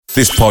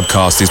This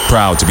podcast is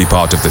proud to be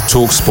part of the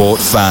TalkSport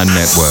Fan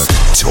Network.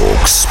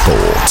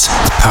 TalkSport.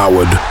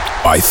 Powered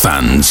by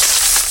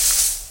fans.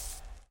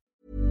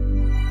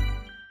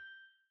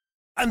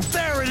 And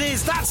there it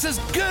is, that's as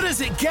good as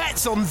it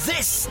gets on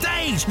this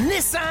stage.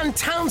 Nissan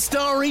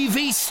Townstar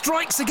EV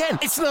strikes again.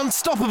 It's an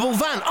unstoppable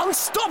van,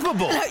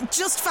 unstoppable.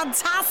 Just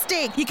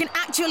fantastic. You can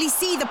actually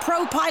see the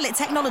ProPilot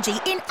technology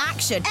in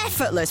action.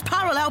 Effortless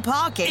parallel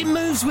parking. It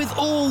moves with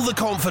all the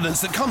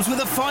confidence that comes with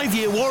a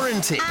 5-year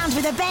warranty. And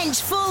with a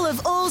bench full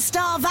of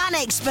all-star van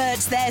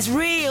experts, there's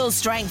real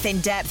strength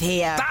in depth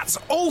here. That's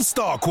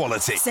all-star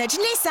quality. Search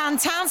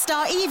Nissan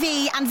Townstar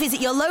EV and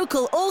visit your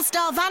local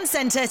all-star van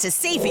centre to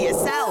see for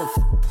yourself.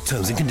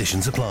 Terms and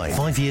conditions apply.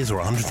 5 years or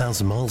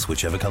 100,000 miles,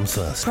 whichever comes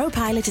first.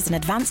 ProPilot is an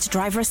advanced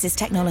driver assist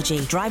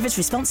technology. Driver's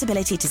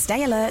responsibility to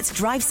stay alert,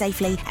 drive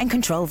safely, and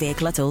control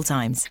vehicle at all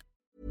times.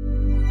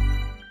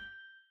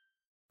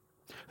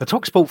 The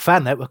TalkSport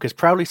Fan Network is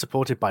proudly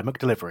supported by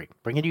McDelivery,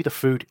 bringing you the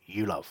food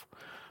you love.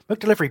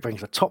 McDelivery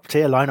brings a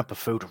top-tier lineup of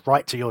food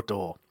right to your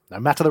door. No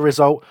matter the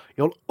result,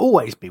 you'll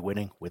always be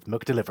winning with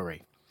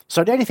McDelivery.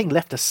 So the only thing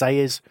left to say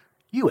is,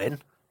 you in?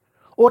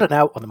 Order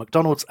now on the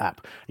McDonald's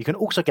app. You can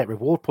also get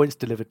reward points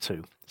delivered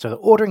too, so that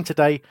ordering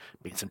today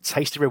means some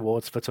tasty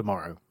rewards for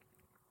tomorrow.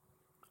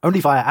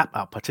 Only via app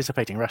at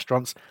participating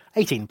restaurants,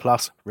 18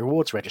 plus,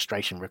 rewards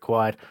registration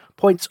required,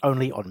 points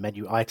only on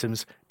menu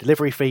items,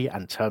 delivery fee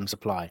and terms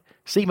apply.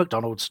 See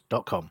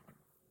mcdonalds.com.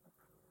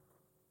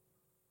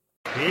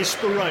 Here's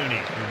Speroni,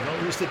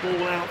 who rolls the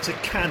ball out to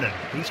Cannon.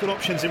 He's got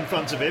options in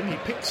front of him. He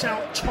picks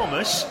out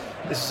Thomas.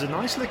 This is a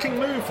nice-looking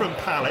move from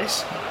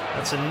Palace.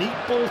 That's a neat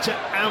ball to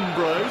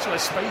Ambrose, with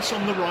space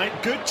on the right.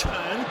 Good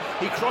turn.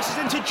 He crosses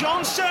into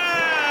Johnson!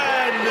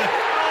 Oh,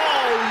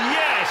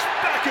 yes!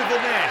 Back of the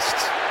nest.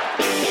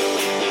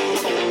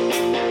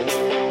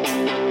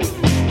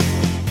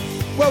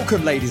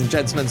 Welcome, ladies and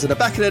gentlemen, to the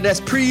Back of the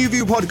Nest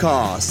preview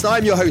podcast.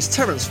 I'm your host,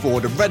 Terence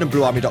Ford of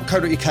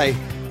redandbluearmy.co.uk,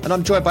 and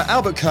I'm joined by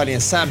Albert Curley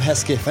and Sam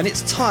Hesketh, and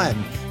it's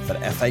time for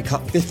the FA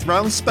Cup 5th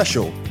round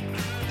special.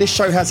 This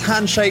show has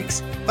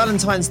handshakes,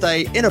 Valentine's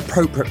Day,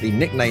 inappropriately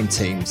nicknamed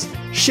teams,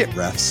 shit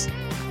refs,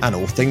 and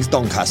all things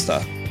Doncaster.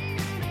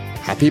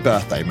 Happy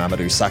birthday,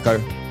 Mamadou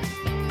Sakho.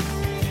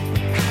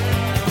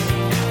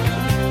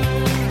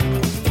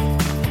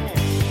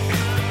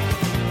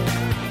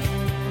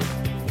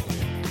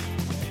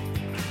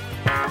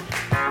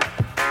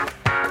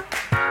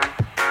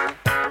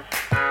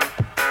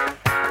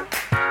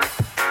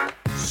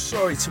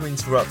 Sorry to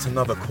interrupt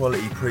another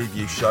quality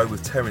preview show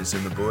with Terence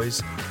and the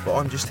boys, but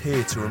I'm just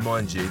here to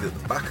remind you that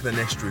the Back of the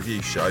Nest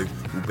review show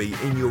will be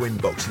in your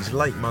inboxes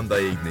late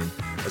Monday evening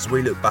as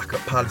we look back at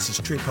Palace's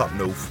trip up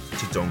north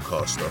to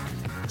Doncaster.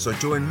 So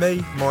join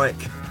me,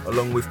 Mike,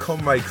 along with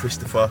comrade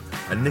Christopher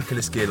and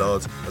Nicholas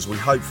Gillard as we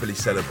hopefully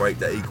celebrate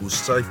the Eagles'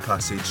 safe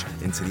passage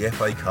into the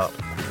FA Cup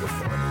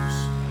quarter-finals.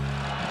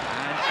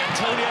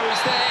 Antonio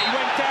is there, he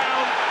went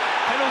down,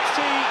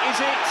 penalty, is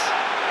it?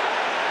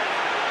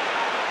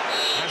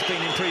 Has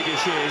been in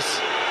previous years.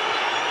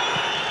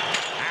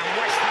 And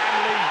West Ham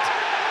lead.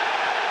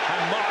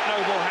 And Mark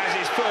Noble has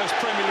his first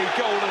Premier League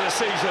goal of the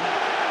season.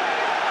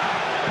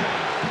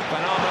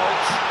 Van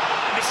Arnold.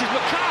 And this is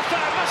MacArthur,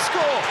 must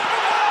score.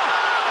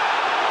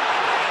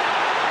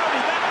 How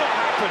did that not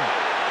happen?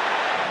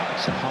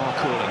 Sahar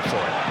calling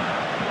for it.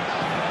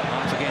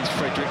 Up against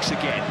Fredericks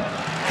again.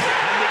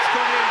 And it's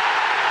gone in.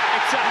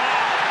 It's Sahar.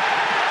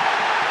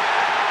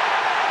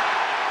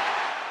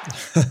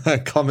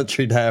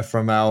 Commentary there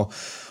from our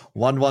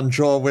 1-1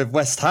 draw with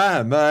West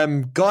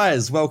Ham.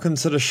 Guys, welcome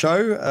to the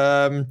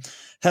show.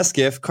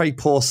 Hesketh, Craig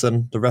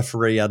Pawson, the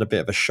referee, had a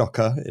bit of a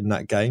shocker in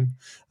that game.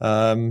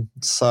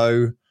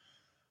 So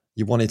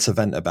you wanted to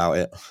vent about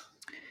it.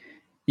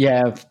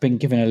 Yeah, I've been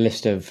given a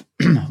list of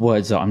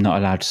words that I'm not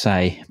allowed to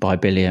say by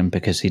Billiam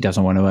because he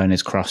doesn't want to earn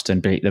his crust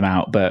and beat them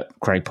out, but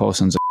Craig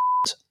Pawson's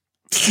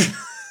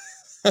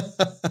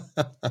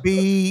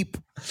Beep.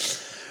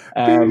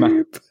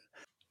 Beep.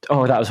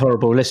 Oh, that was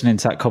horrible. Listening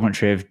to that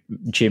commentary of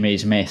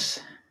Jimmy's miss,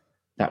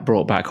 that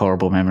brought back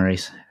horrible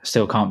memories.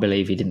 Still can't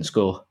believe he didn't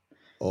score.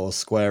 Or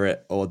square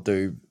it, or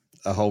do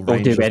a whole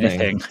range or do of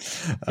anything.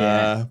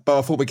 Yeah. But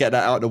I thought we'd get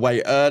that out of the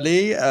way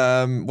early.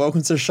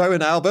 Welcome to the show,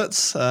 and Albert.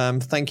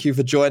 Thank you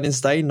for joining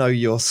today. Know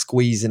you're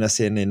squeezing us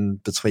in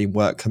between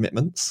work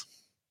commitments.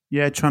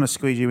 Yeah, trying to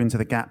squeeze you into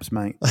the gaps,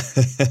 mate.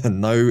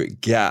 No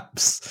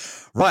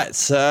gaps. Right,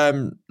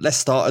 let's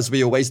start as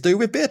we always do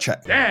with beer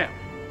check. Damn,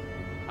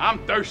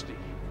 I'm thirsty.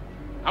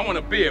 I want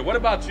a beer. What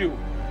about you?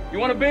 You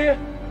want a beer?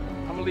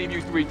 I'm gonna leave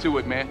you three to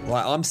it, man.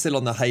 Right, I'm still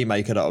on the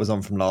haymaker that I was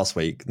on from last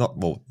week. Not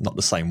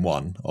the same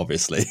one,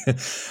 obviously.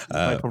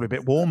 Probably a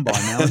bit warm by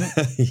now, isn't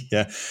it?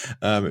 Yeah,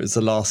 it was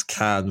the last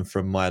can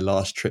from my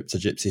last trip to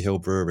Gypsy Hill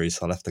Brewery,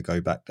 so I'll have to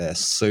go back there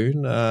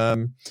soon.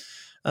 And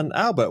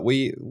Albert,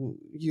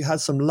 you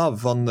had some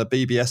love on the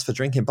BBS for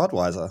drinking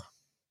Budweiser.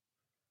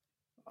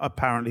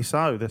 Apparently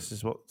so. This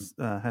is what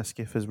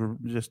Hesketh has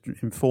just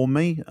informed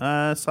me.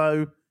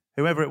 So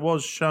whoever it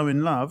was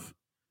showing love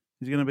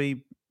is going to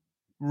be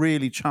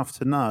really chuffed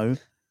to know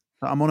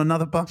I'm on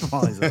another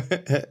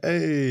Budweiser.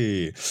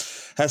 Hey,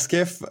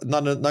 Hesketh,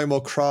 no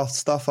more craft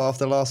stuff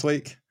after last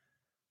week.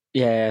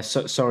 Yeah,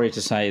 sorry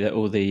to say that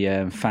all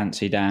the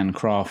fancy Dan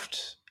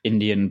craft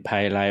Indian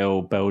Pale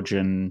Ale,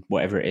 Belgian,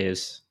 whatever it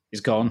is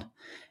gone.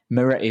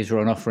 Moretti's were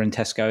on offer in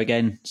Tesco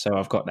again, so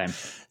I've got them.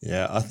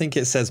 Yeah, I think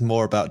it says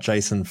more about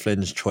Jason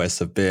Flynn's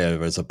choice of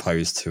beer as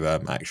opposed to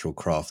actual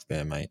craft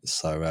beer, mate.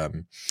 So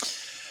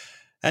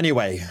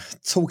anyway,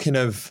 talking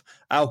of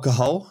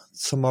alcohol,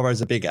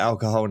 tomorrow's a big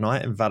alcohol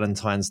night and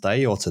Valentine's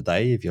Day, or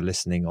today if you're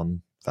listening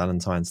on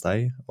Valentine's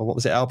Day. Or what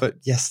was it, Albert,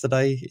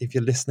 yesterday if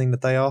you're listening the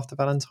day after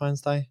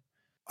Valentine's Day?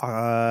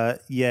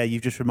 Yeah,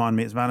 you've just reminded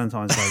me it's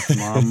Valentine's Day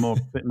tomorrow. I'm a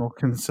bit more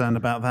concerned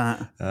about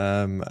that.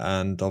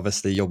 And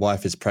obviously your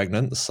wife is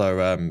pregnant, so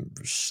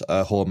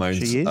her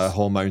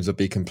hormones will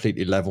be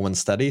completely level and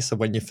steady. So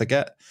when you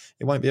forget,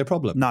 it won't be a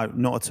problem. No,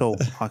 not at all.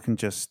 I can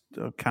just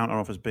counter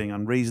off as being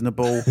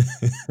unreasonable,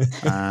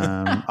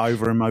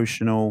 over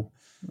emotional.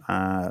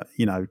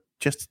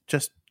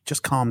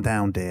 Just calm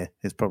down, dear,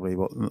 is probably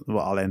what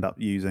I'll end up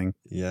using.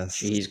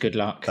 Yes. Jeez, good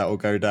luck. That will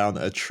go down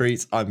a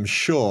treat, I'm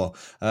sure.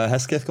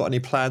 Hesketh, got any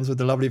plans with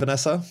the lovely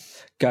Vanessa?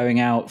 Going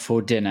out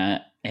for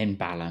dinner in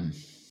Balham.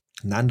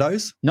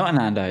 Nando's? Not a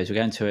Nando's. We're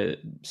going to a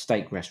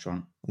steak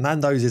restaurant.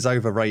 Nando's is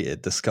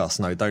overrated. Discuss.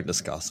 No, don't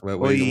discuss. We'll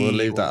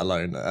leave that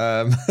alone.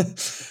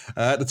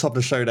 At the top of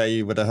the show there,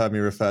 you would have heard me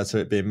refer to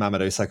it being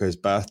Mamadou Sakho's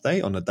birthday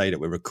on the day that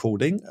we're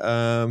recording.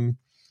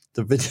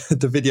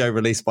 The video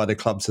released by the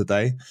club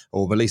today,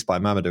 or released by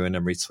Mamadou and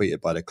then retweeted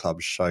by the club,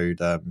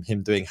 showed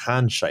him doing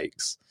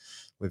handshakes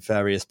with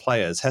various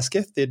players.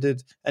 Hesketh,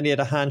 did any of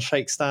the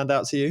handshakes stand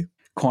out to you?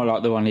 Quite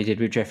like the one he did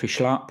with Jeffrey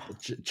Schlupp.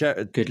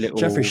 Good little.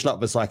 Jeffrey Schlupp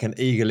was like an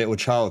eager little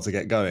child to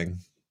get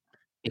going.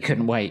 He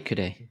couldn't wait, could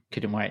he?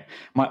 Couldn't wait.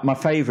 My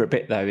favourite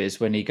bit though is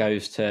when he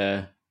goes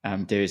to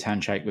do his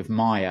handshake with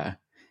Maya.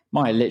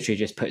 Maya literally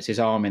just puts his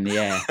arm in the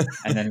air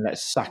and then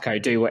lets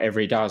Sakho do whatever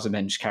he does and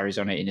then just carries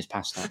on eating his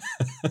pasta.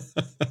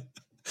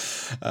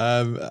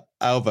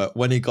 Albert,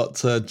 when he got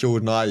to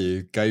Jordan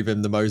Ayew, gave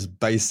him the most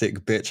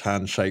basic bitch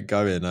handshake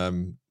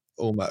going.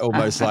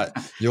 Almost like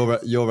you're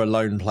a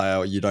lone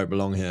player, you don't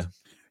belong here.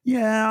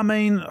 Yeah, I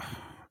mean,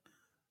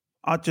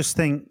 I just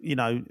think,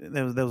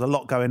 there was a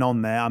lot going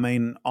on there. I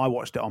mean, I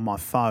watched it on my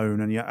phone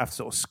and you have to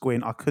sort of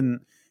squint.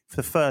 For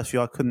the first few,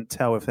 I couldn't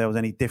tell if there was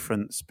any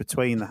difference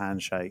between the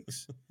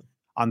handshakes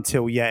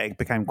until, it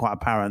became quite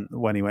apparent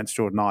when he went to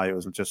Jordan Ayew. It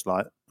was just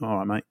like, all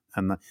right, mate.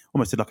 And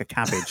almost did like a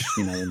cabbage,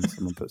 when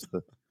someone puts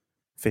the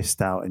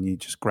fist out and you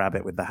just grab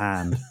it with the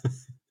hand.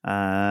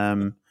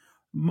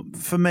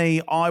 For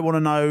me, I want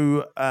to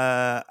know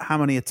how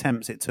many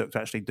attempts it took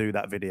to actually do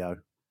that video.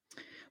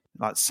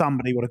 Like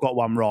somebody would have got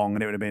one wrong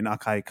and it would have been,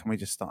 okay, can we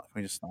just start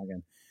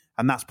again?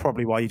 And that's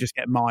probably why you just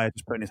get Maya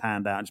just putting his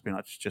hand out and just being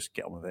like, just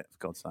get on with it,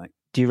 for God's sake.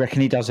 Do you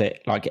reckon he does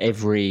it like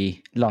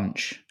every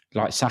lunch?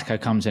 Like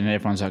Sakho comes in and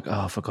everyone's like,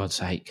 oh, for God's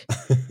sake.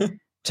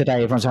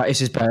 Today, everyone's like, it's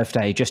his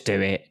birthday, just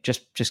do it.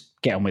 Just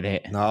get on with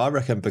it. No, I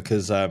reckon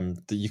because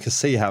you could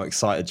see how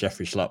excited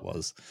Jeffrey Schlupp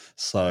was.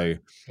 So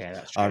yeah,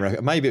 that's true. I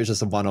reckon maybe it was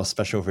just a one-off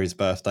special for his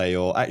birthday,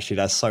 or actually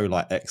they're so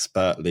like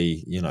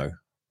expertly,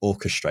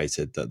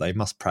 orchestrated that they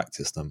must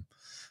practice them.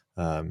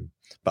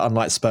 But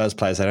unlike Spurs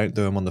players, they don't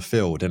do them on the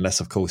field,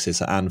 unless, of course,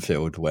 it's at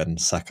Anfield when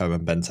Sakho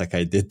and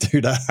Benteke did do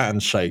that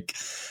handshake.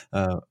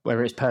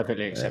 Where it's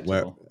perfectly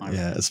acceptable.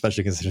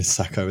 Especially considering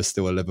Sakho was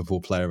still a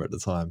Liverpool player at the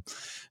time.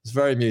 It's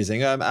very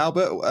amusing.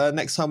 Albert,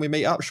 next time we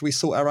meet up, should we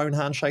sort our own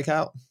handshake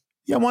out?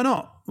 Yeah, why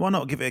not? Why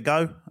not give it a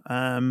go?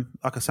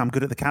 Like I say, I'm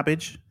good at the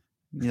cabbage.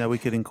 We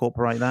could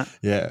incorporate that.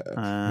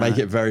 Yeah, make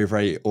it very,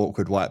 very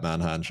awkward white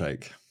man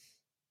handshake.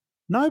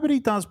 Nobody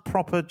does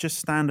proper, just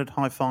standard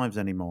high fives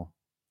anymore.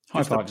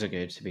 High fives are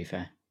good, to be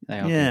fair. They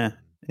are good.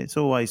 It's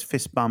always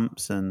fist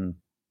bumps and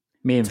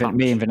me and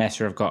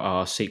Vanessa have got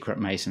our secret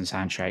Mason's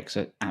handshakes.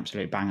 An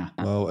absolute banger.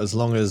 Well, as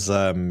long as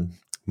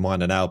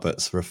mine and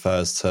Albert's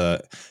refers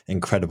to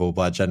Incredible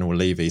by General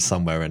Levy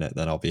somewhere in it,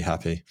 then I'll be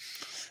happy.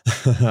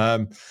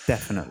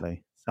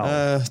 Definitely.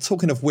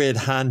 Talking of weird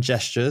hand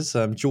gestures,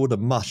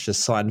 Jordan Mush has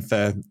signed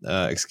for,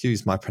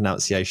 excuse my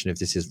pronunciation if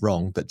this is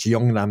wrong, but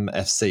Gyeongnam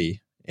FC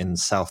in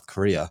South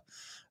Korea.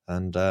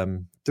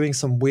 And doing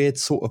some weird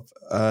sort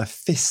of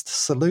fist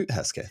salute,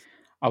 Hesketh.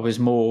 I was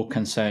more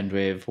concerned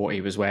with what he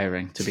was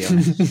wearing, to be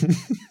honest.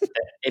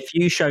 If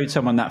you showed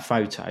someone that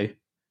photo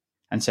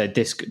and said,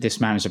 this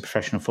man is a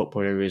professional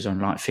footballer who is on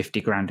like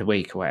 50 grand a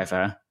week or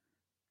whatever,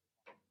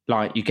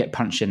 like you get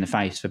punched in the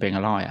face for being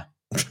a liar.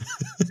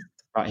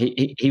 Like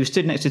he was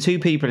stood next to two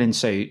people in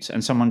suits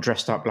and someone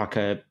dressed up like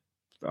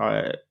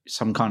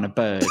some kind of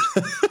bird.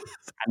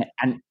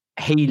 and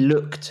he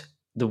looked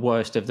the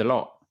worst of the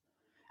lot.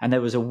 And there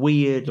was a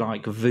weird,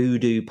 like,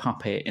 voodoo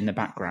puppet in the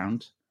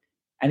background.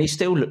 And he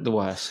still looked the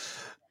worst.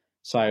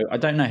 So I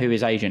don't know who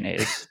his agent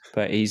is,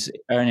 but he's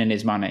earning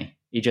his money.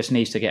 He just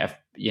needs to get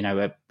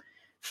a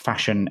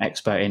fashion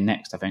expert in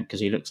next, I think, because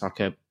he looks like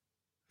a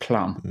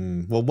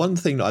plum. Well, one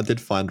thing that I did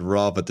find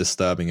rather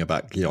disturbing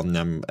about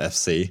Gyeongnam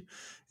FC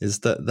is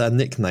that their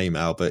nickname,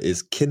 Albert,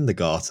 is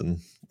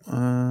Kindergarten.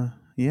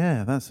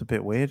 Yeah, that's a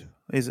bit weird.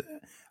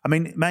 I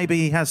mean, maybe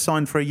he has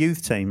signed for a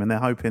youth team and they're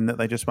hoping that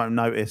they just won't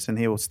notice and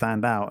he'll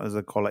stand out as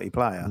a quality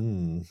player.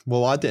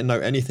 Well, I didn't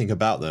know anything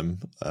about them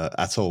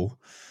at all.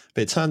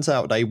 But it turns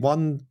out they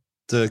won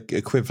the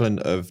equivalent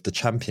of the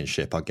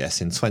championship, I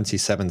guess, in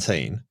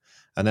 2017.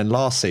 And then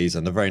last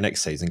season, the very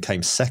next season,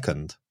 came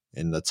second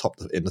in the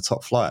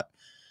top flight,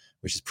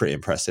 which is pretty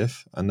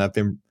impressive. And they've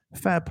been...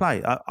 Fair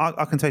play.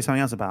 I can tell you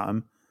something else about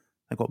them.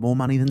 They've got more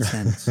money than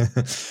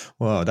sense.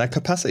 Well, their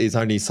capacity is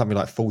only something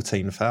like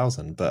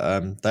 14,000,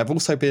 but they've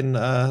also been,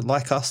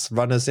 like us,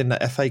 runners in the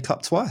FA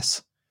Cup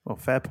twice. Well,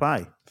 fair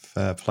play.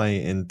 Fair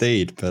play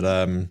indeed. But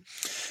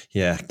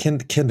yeah,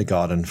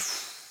 Kindergarten,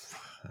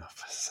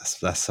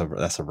 that's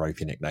a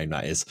ropey nickname,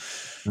 that is.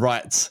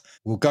 Right,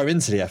 we'll go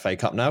into the FA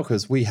Cup now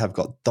because we have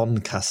got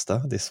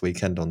Doncaster this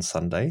weekend on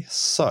Sunday.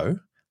 So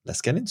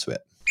let's get into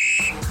it.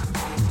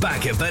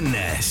 Back of the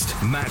Nest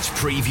Match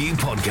Preview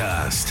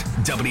Podcast.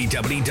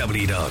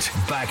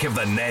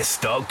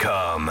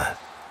 www.backofthenest.com.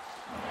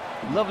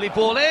 Lovely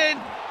ball in.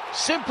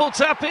 Simple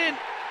tap in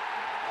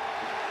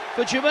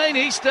for Jermaine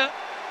Easter.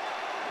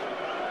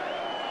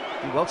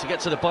 Did well to get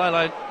to the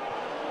byline.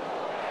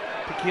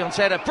 Picky on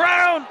header.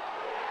 Brown!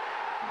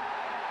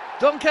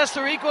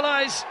 Doncaster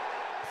equalise.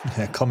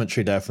 Yeah,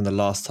 commentary there from the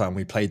last time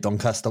we played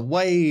Doncaster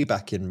way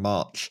back in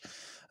March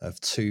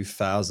of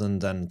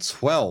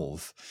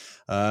 2012.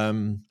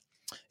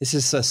 This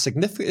is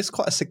it's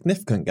quite a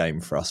significant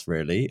game for us,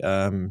 really.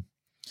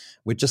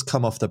 We'd just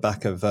come off the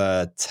back of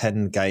a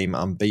 10-game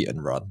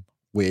unbeaten run,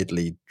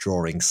 weirdly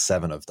drawing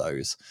 7 of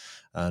those.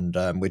 And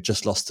we'd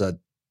just lost to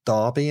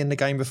Derby in the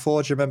game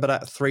before. Do you remember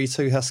that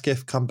 3-2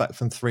 Hesketh come back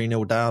from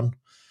 3-0 down?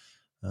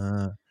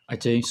 I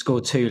do.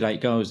 Scored 2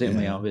 late goals, didn't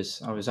we? I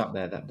was up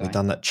there that day. We'd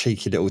done that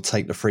cheeky little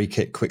take the free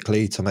kick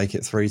quickly to make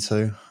it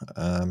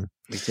 3-2.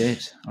 We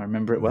did. I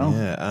remember it well.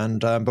 Yeah,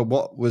 and but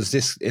what was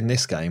this in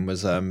this game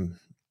was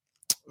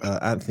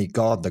Anthony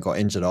Gardner got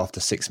injured after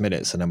 6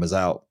 minutes and then was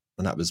out,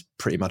 and that was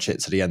pretty much it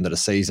to the end of the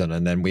season.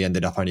 And then we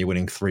ended up only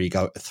winning 3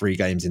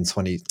 games in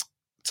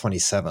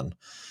 2027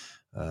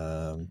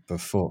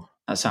 before.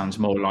 That sounds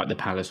more like the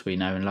Palace we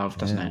know and love,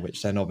 doesn't it?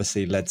 Which then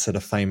obviously led to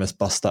the famous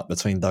bust-up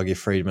between Dougie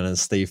Freedman and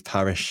Steve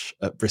Parish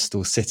at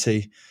Bristol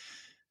City,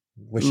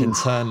 which in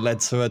turn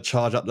led to a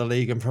charge up the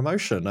league and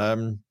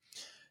promotion.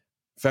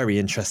 Very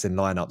interesting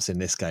lineups in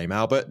this game.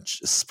 Albert,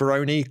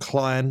 Speroni,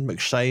 Klein,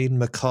 McShane,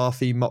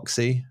 McCarthy,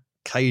 Moxie,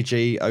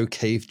 KG,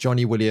 O'Keefe,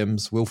 Johnny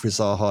Williams, Wilfried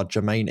Zaha,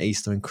 Jermaine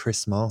Easter and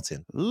Chris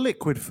Martin.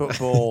 Liquid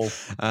football.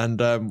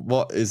 And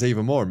what is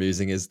even more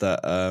amusing is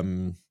that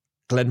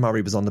Glenn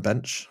Murray was on the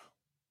bench.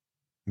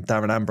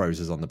 Darren Ambrose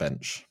is on the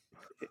bench.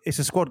 It's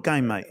a squad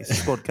game, mate. It's a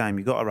squad game.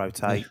 You got to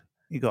rotate.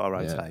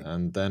 Yeah.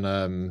 And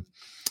then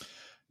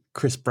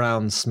Chris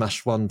Brown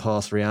smashed one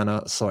past Julian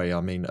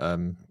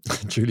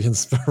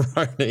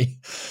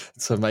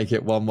Speroni to make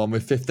it 1-1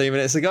 with 15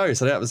 minutes to go.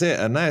 So that was it.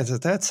 And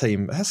their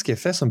team,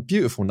 Hesketh, there's some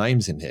beautiful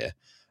names in here.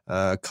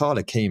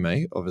 Carla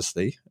Kime,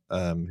 obviously,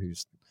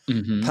 who's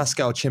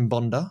Pascal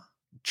Chimbonda,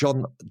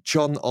 John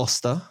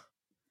Oster.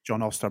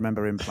 John Oster, I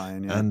remember him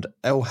playing. Yeah. And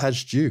El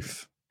Hadj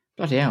Diouf.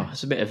 Bloody hell,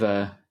 it's a bit of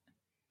an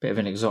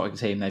exotic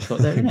team they've got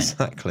there, isn't it?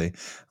 Exactly.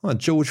 Well,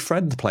 George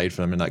Friend played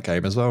for them in that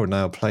game as well.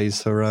 Now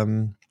plays for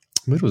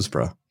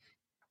Middlesbrough.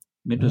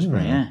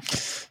 Yeah.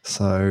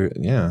 So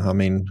yeah, I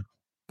mean,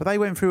 but they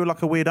went through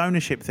like a weird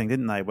ownership thing,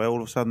 didn't they? Where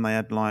all of a sudden they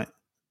had like,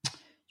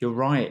 you're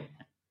right,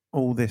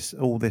 all this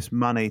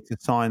money to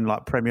sign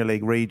like Premier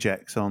League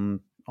rejects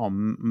on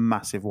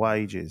massive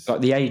wages.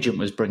 Like the agent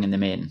was bringing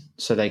them in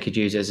so they could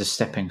use it as a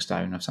stepping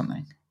stone or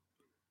something.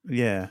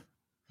 Yeah.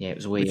 Yeah, it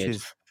was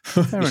weird.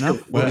 Fair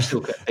enough.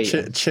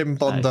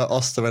 Chimbonda,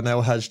 Oster and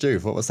El Hadj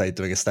Diouf, what was they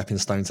doing? A stepping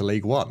stone to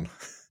League One?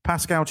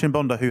 Pascal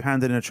Chimbonda, who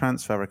handed in a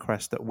transfer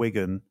request at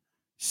Wigan,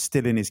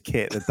 still in his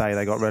kit the day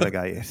they got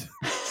relegated.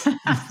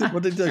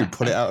 What did he do?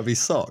 Pull it out of his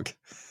sock?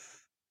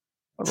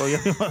 Well,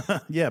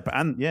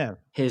 yeah.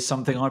 Here's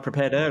something I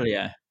prepared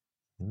earlier.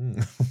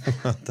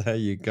 There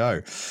you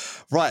go.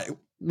 Right.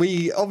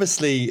 We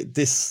obviously,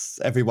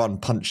 everyone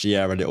punched the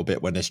air a little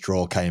bit when this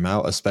draw came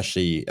out,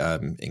 especially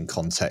in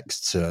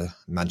context to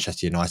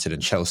Manchester United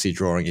and Chelsea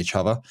drawing each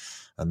other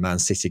and Man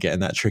City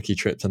getting that tricky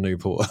trip to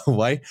Newport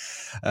away.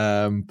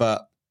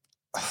 But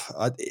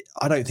I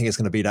don't think it's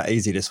going to be that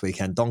easy this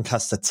weekend.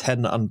 Doncaster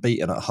 10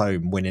 unbeaten at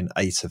home, winning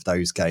 8 of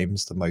those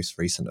games, the most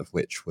recent of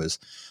which was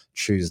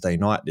Tuesday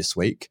night this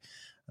week.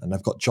 And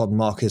they've got John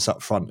Marcus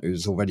up front,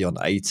 who's already on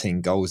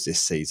 18 goals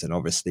this season,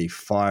 obviously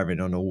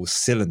firing on all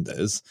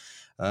cylinders.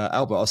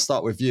 Albert, I'll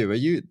start with you. Are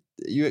you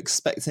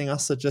expecting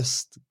us to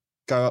just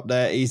go up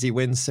there, easy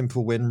win,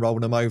 simple win, roll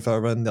them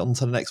over and on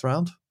to the next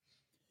round?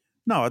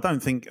 No, I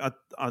don't think.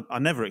 I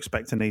never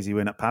expect an easy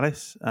win at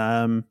Palace.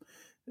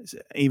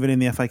 Even in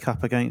the FA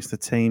Cup against a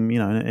team,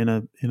 in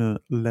a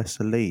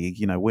lesser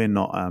league, we're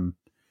not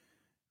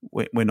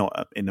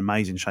in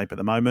amazing shape at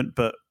the moment.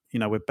 But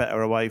we're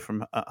better away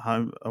from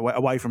home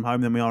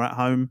than we are at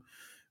home.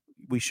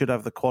 We should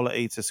have the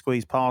quality to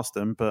squeeze past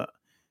them, but.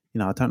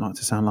 I don't like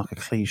to sound like a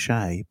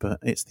cliche, but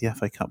it's the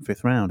FA Cup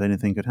 5th round.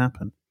 Anything could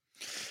happen.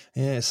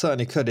 Yeah, it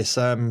certainly could. It's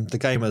the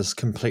game is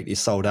completely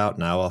sold out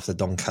now after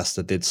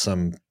Doncaster did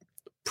some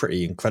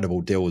pretty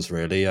incredible deals,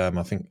 really.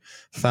 I think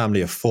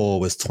family of 4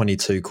 was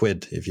 22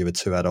 quid if you were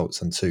 2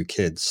 adults and 2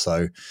 kids.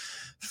 So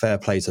fair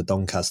play to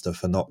Doncaster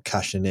for not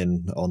cashing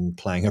in on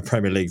playing a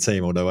Premier League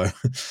team. Although,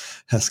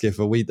 Hesketh,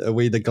 are we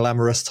the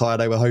glamorous tie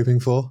they were hoping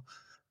for?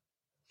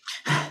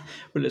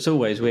 Well, it's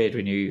always weird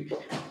when you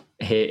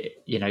hear,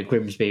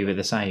 Grimsby were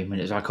the same,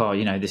 and it's like,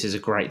 this is a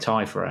great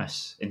tie for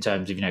us in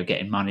terms of,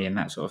 getting money and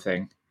that sort of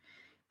thing.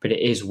 But it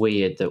is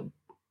weird that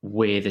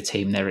we're the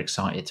team they're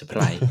excited to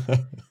play,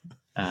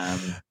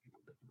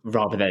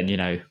 rather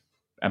than,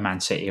 a Man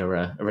City or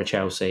a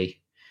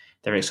Chelsea.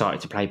 They're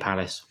excited to play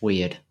Palace.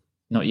 Weird.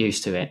 Not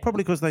used to it.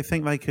 Probably because they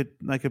think they could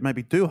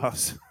maybe do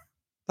us.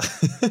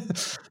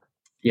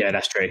 Yeah,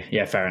 that's true.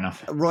 Yeah, fair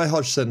enough. Roy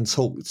Hodgson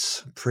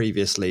talked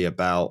previously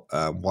about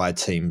why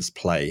teams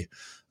play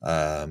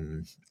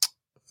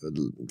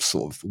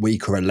sort of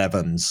weaker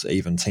 11s,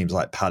 even teams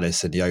like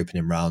Palace in the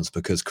opening rounds,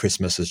 because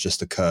Christmas has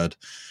just occurred.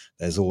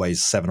 There's always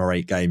 7 or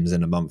 8 games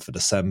in a month for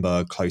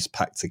December, close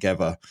packed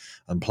together,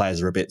 and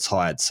players are a bit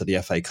tired. So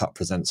the FA Cup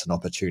presents an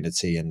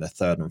opportunity in the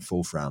 3rd and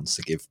 4th rounds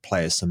to give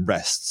players some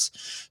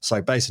rests.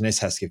 So based on this,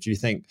 Hesketh, do you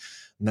think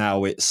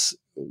now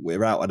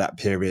we're out of that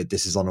period,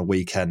 this is on a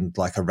weekend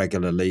like a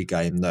regular league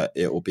game, that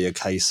it will be a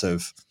case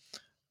of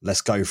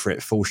let's go for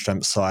it, full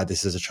strength side,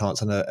 this is a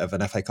chance of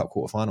an FA Cup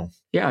quarter final?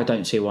 Yeah, I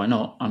don't see why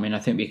not. I mean, I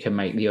think we can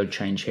make the odd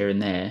change here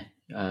and there.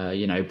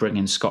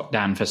 Bringing Scott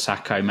down for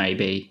Sacco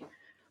maybe,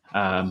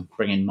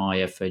 bringing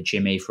Maya for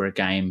Jimmy for a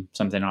game,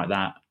 something like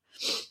that.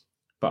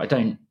 But I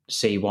don't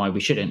see why we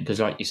shouldn't,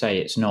 because like you say,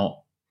 it's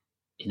not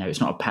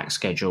a packed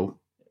schedule.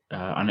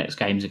 Our next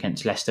game's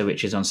against Leicester,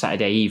 which is on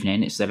Saturday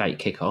evening. It's the late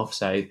kickoff,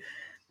 so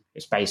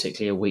it's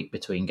basically a week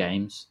between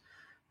games.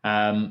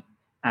 We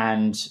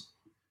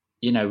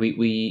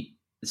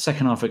the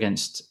second half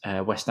against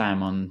West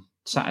Ham on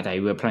Saturday,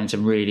 we were playing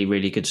some really,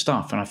 really good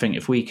stuff. And I think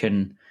if we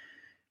can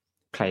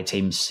play a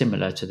team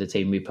similar to the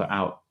team we put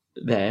out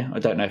there, I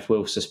don't know if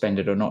Will's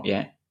suspended or not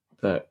yet,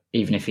 but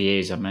even if he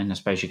is, I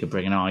suppose you could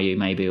bring an RU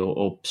maybe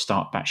or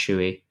start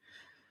Batshuayi.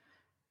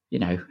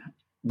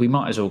 We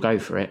might as well go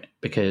for it,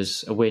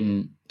 because a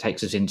win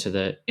takes us into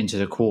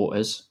the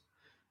quarters,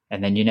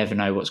 and then you never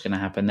know what's going to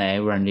happen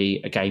there. We're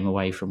only a game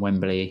away from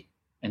Wembley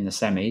in the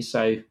semis.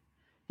 So,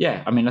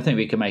 yeah, I think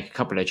we can make a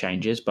couple of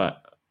changes,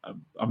 but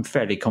I'm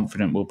fairly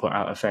confident we'll put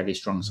out a fairly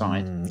strong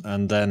side.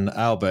 And then,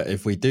 Albert,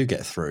 if we do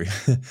get through,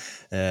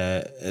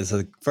 there's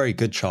a very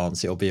good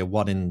chance it'll be a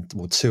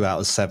 2 out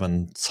of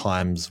 7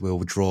 times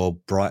we'll draw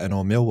Brighton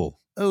or Millwall.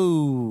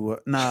 Oh,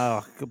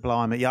 no,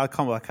 blimey. Yeah, I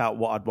can't work out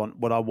what I'd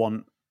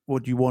want.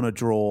 Would you want to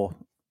draw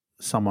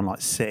someone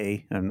like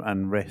City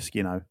and risk,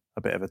 a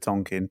bit of a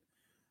Tonkin?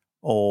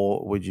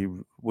 Or would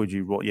you want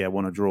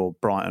to draw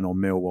Brighton or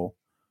Millwall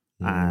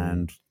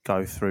and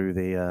go through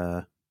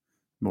the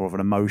more of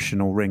an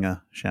emotional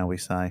ringer, shall we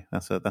say?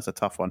 That's a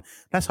tough one.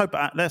 Let's hope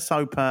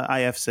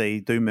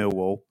AFC do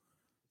Millwall,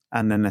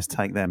 and then let's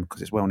take them,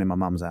 because it's well near my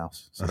mum's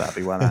house, so that'd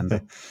be well handy.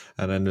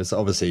 And then there's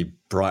obviously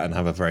Brighton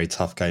have a very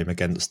tough game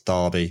against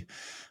Derby.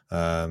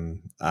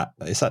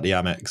 It's at the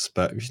Amex,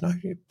 but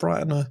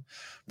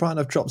Brighton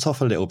have dropped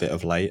off a little bit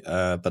of late,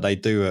 but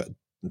they're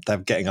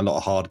getting a lot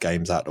of hard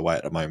games out of the way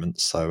at the moment,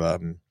 so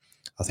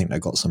I think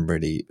they've got some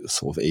really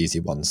sort of easy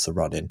ones to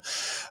run in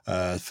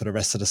for the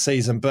rest of the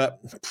season. But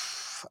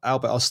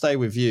Albert, I'll stay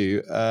with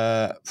you.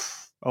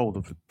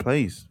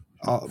 Please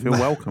feel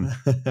welcome.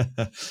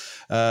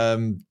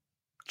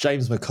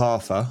 James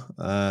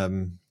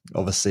McArthur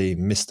obviously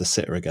missed the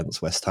sitter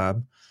against West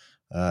Ham.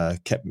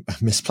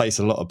 Misplaced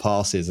a lot of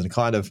passes, and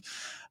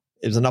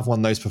it was another one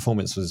of those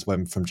performances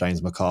from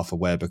James McArthur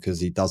where,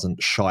 because he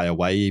doesn't shy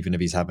away, even if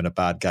he's having a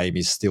bad game,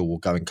 he still will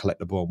go and collect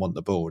the ball and want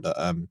the ball.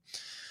 That,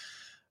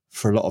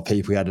 for a lot of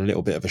people, he had a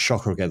little bit of a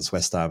shocker against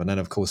West Ham. And then,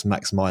 of course,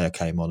 Max Meyer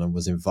came on and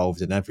was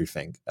involved in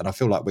everything. And I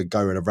feel like we're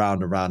going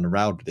around and round and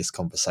round with this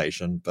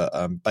conversation.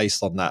 But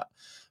based on that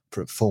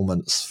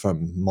performance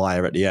from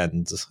Meyer at the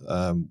end,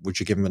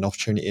 would you give him an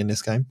opportunity in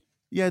this game?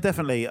 Yeah,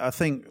 definitely. I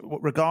think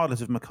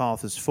regardless of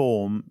McArthur's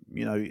form,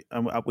 and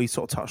we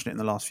sort of touched on it in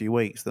the last few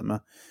weeks, that,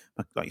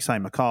 like you say,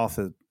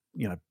 McArthur,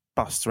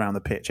 busts around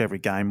the pitch every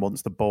game,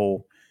 wants the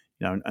ball,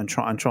 and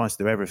tries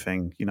to do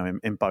everything,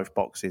 in both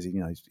boxes.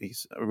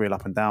 He's a real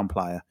up and down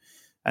player,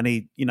 and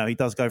he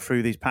does go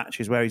through these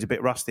patches where he's a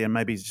bit rusty and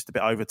maybe he's just a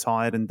bit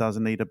overtired and does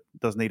need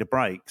a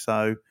break.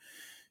 So,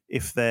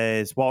 if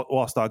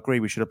whilst I agree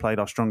we should have played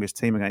our strongest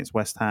team against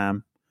West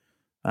Ham.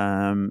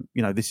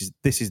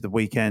 This is the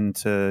weekend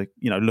to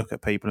look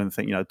at people and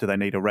think, do they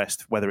need a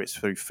rest, whether it's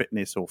through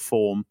fitness or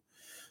form.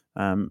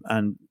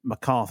 And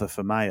McArthur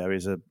for Mayo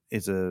is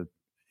a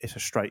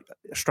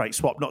straight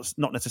swap,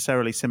 not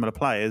necessarily similar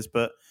players,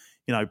 but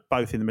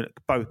both can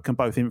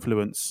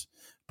influence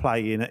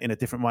play in a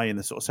different way in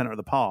the sort of centre of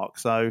the park.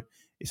 So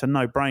it's a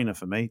no-brainer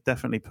for me.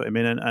 Definitely put him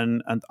in,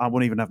 and I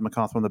wouldn't even have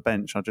McArthur on the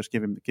bench. I'll just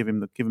give him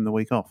the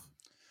week off.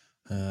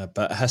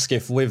 But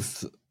Hesketh,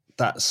 with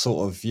that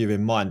sort of view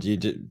in mind,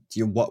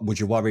 would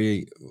you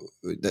worry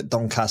that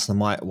Doncaster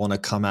might want to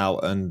come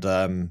out and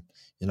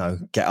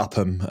get up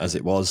them as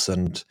it was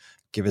and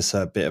give us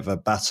a bit of a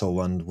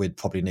battle, and we'd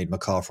probably need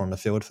MacArthur on the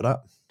field for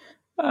that?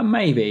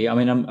 Maybe. I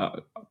mean,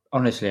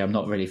 honestly, I'm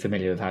not really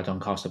familiar with how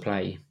Doncaster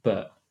play,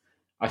 but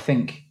I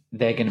think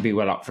they're going to be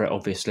well up for it,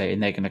 obviously,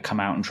 and they're going to come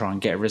out and try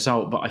and get a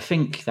result. But I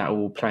think that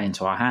will play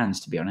into our hands,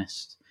 to be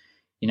honest.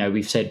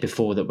 We've said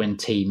before that when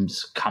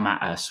teams come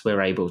at us,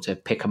 we're able to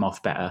pick them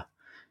off better.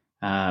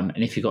 And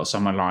if you've got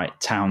someone like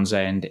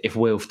Townsend, if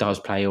Wilf does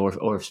play,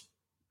 or if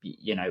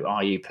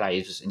RU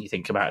plays, and you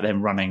think about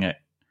them running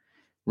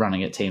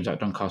at teams like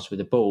Doncaster with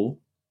the ball,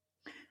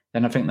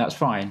 then I think that's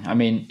fine. I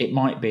mean, it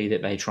might be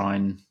that they try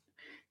and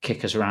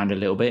kick us around a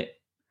little bit,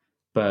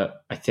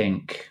 but I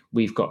think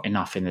we've got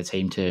enough in the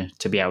team to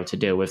be able to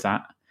deal with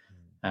that,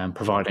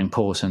 providing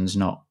Pawson's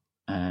not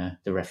the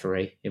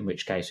referee, in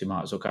which case we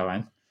might as well go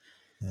home.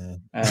 Yeah.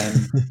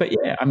 But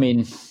yeah, I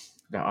mean,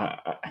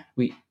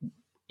 we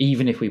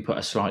even if we put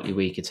a slightly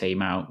weaker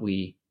team out,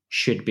 we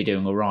should be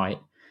doing all right.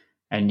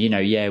 And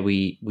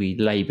we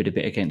laboured a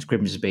bit against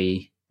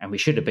Grimsby, and we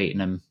should have beaten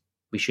them.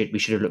 We should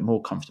have looked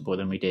more comfortable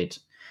than we did,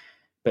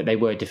 but they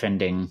were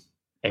defending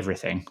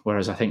everything.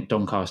 Whereas I think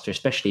Doncaster,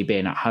 especially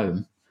being at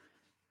home,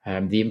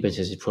 the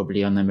impetus is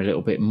probably on them a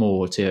little bit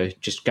more to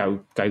just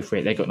go for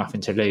it. They've got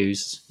nothing to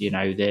lose. They're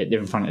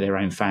in front of their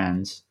own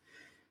fans.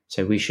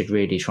 So we should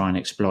really try and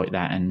exploit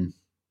that. And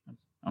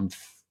I'm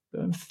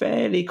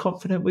fairly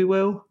confident we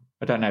will.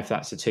 I don't know if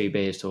that's the two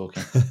beers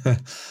talking.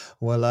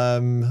 Well,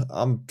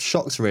 I'm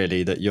shocked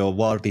really that you're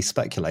wildly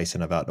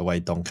speculating about the way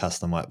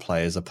Doncaster might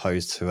play, as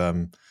opposed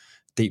to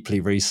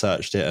deeply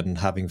researched it and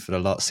having for the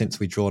lot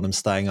since we drawn them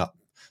staying up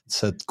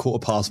to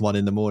 1:15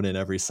 in the morning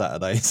every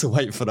Saturday to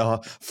wait for the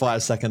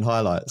 5-second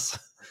highlights.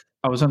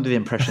 I was under the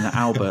impression that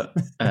Albert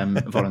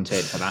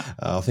volunteered for that.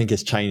 I think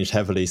it's changed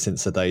heavily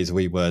since the days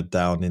we were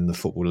down in the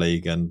Football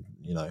League, and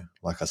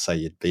like I say,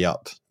 you'd be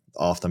up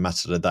after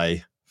match of the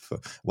day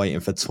waiting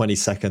for 20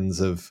 seconds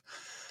of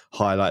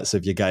highlights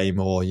of your game,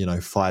 or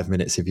 5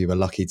 minutes if you were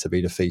lucky to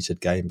be the featured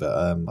game. But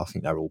I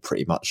think they're all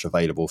pretty much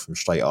available from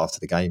straight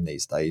after the game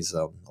these days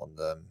on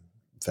the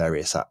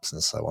various apps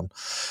and so on.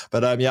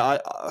 But I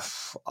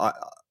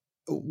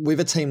with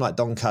a team like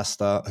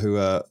Doncaster, who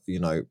are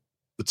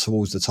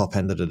towards the top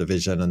end of the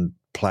division and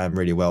playing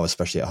really well,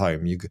 especially at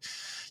home, you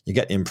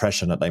get the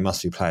impression that they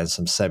must be playing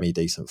some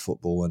semi-decent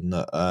football, and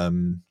that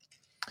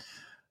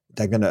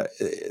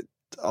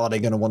are they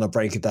going to want to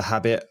break the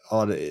habit?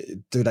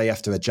 Do they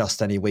have to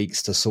adjust any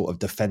weeks to sort of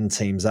defend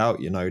teams out?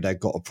 They've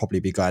got to probably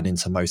be going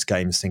into most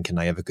games thinking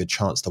they have a good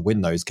chance to win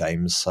those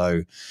games.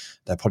 So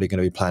they're probably going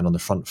to be playing on the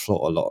front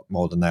foot a lot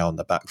more than they are on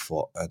the back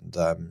foot.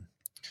 And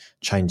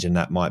changing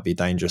that might be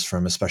dangerous for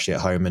them, especially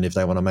at home, and if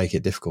they want to make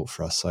it difficult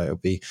for us. So it'll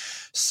be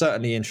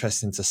certainly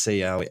interesting to see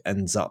how it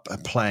ends up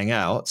playing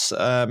out.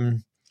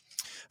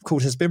 Of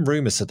course, there's been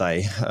rumours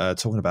today,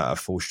 talking about our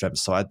full-strength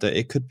side, that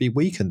it could be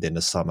weakened in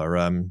the summer.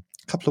 A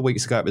couple of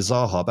weeks ago it was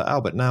Zaha, but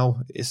Albert,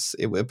 now it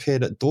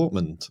appeared that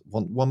Dortmund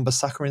want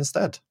Wan-Bissaka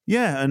instead.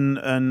 Yeah,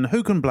 and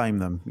who can blame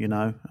them?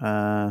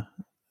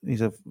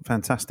 He's a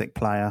fantastic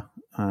player.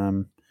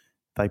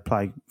 They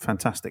play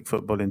fantastic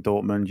football in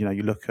Dortmund.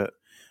 You look at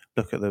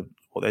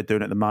what they're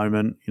doing at the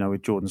moment.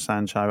 With Jordan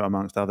Sancho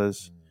amongst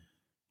others.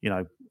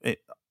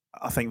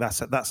 I think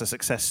that's a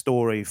success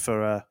story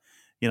for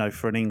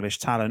for an English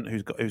talent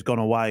who's gone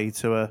away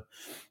to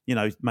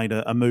made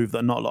a move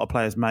that not a lot of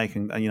players make,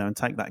 and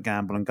take that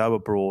gamble and go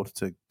abroad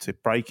to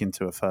break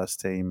into a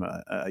first team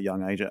at a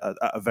young age at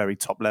a very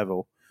top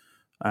level.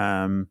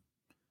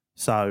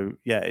 So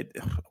yeah,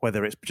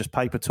 whether it's just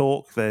paper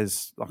talk, I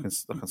can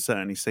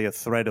certainly see a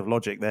thread of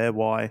logic there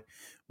why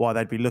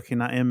they'd be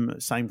looking at him.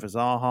 Same for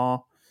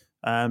Zaha,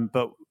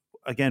 but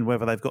again,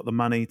 whether they've got the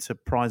money to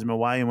prize him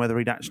away and whether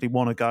he'd actually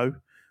want to go,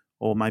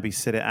 or maybe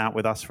sit it out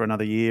with us for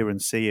another year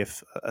and see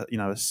if a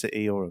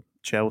City or a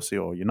Chelsea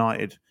or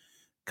United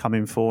come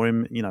in for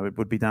him. It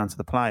would be down to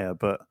the player,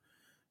 but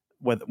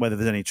whether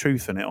there's any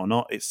truth in it or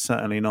not, it's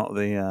certainly not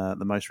the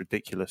most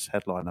ridiculous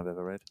headline I've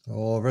ever read.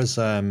 Or as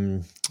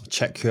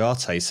Czech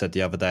Kouyaté said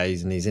the other day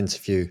in his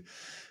interview,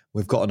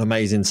 we've got an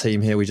amazing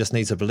team here. We just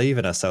need to believe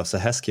in ourselves. So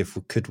Hesketh,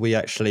 could we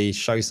actually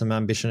show some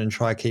ambition and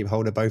try to keep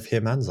hold of both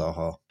him and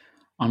Zaha?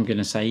 I'm going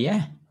to say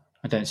yeah.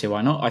 I don't see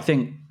why not. I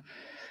think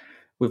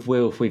with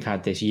Wilf, we've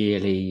had this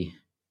yearly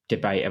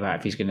debate about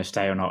if he's going to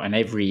stay or not. And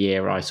every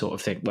year I sort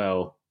of think,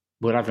 well,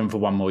 we'll have him for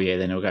one more year,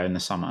 then he'll go in the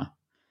summer.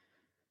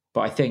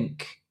 But I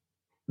think,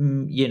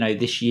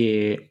 this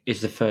year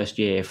is the first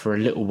year for a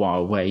little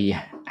while where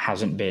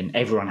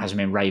everyone hasn't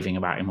been raving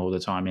about him all the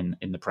time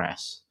in the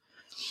press.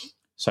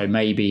 So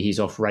maybe he's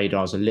off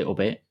radars a little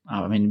bit.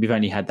 I mean, we've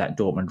only had that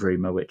Dortmund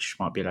rumour, which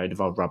might be a load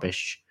of old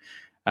rubbish.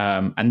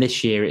 And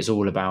this year it's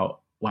all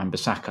about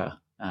Wan-Bissaka.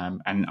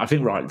 And I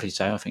think rightly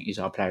so. I think he's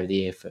our player of the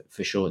year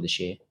for sure this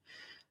year.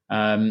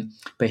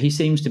 But he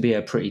seems to be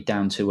a pretty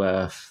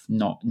down-to-earth,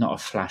 not a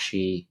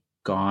flashy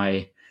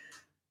guy.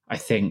 I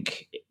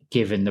think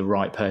given the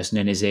right person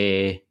in his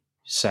ear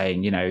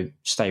saying,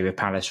 stay with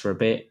Palace for a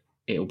bit,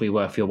 it'll be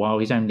worth your while.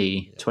 He's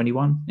only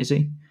 21, is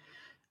he?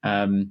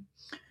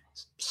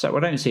 So I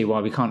don't see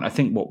why we can't. I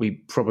think what we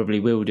probably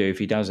will do if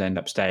he does end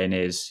up staying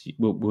is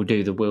we'll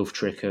do the Wilf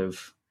trick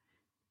of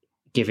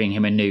giving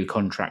him a new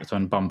contract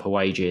on bumper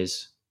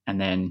wages, and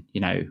then,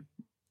 you know,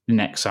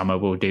 next summer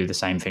we'll do the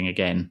same thing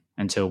again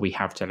until we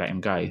have to let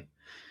him go.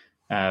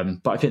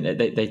 But I think that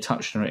they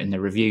touched on it in the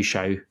review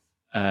show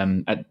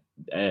earlier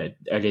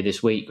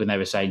this week when they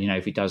were saying, you know,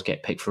 if he does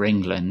get picked for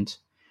England,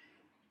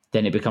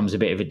 then it becomes a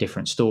bit of a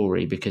different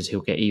story because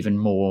he'll get even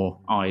more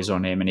eyes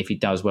on him. And if he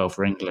does well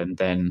for England,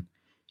 then,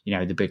 you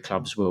know, the big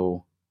clubs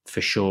will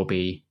for sure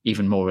be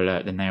even more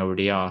alert than they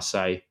already are.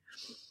 So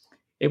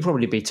it'll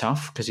probably be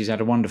tough because he's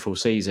had a wonderful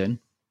season.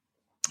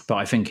 But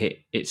I think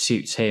it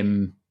suits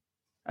him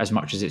as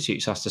much as it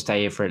suits us to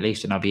stay here for at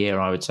least another year,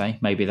 I would say.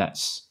 Maybe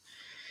that's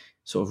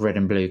sort of red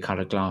and blue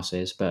coloured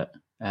glasses, but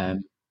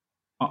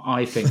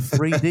I think...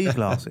 3D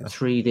glasses?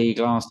 3D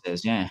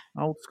glasses, yeah.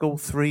 Old school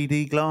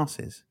 3D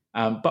glasses.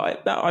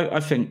 But I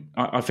think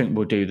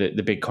we'll do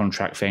the big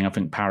contract thing. I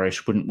think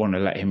Parish wouldn't want to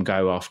let him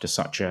go after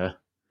such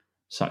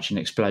an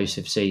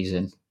explosive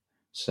season.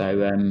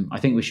 So I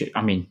think we should...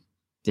 I mean,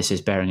 this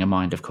is bearing in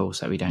mind, of course,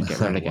 that we don't get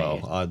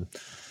relegated.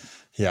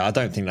 I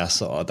don't think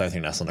that's on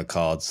the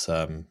cards.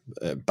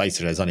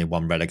 Basically, there's only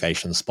one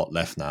relegation spot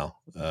left now.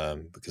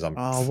 Because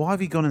why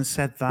have you gone and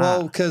said that?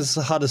 Well, because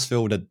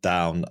Huddersfield are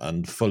down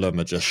and Fulham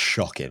are just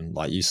shocking.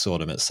 Like, you saw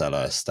them at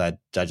Selhurst,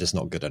 they're just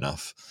not good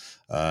enough.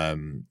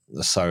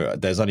 So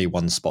there's only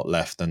one spot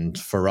left, and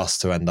for us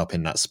to end up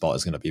in that spot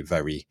is going to be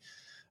very,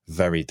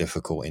 very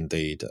difficult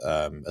indeed.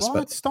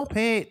 Stop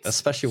it!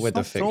 Especially with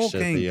the fixture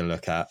that you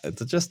look at.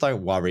 Just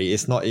don't worry.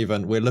 It's not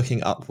even. We're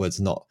looking upwards,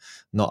 not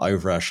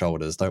over our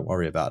shoulders. Don't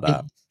worry about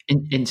that.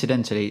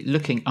 Incidentally,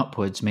 looking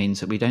upwards means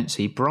that we don't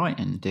see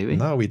Brighton, do we?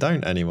 No, we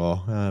don't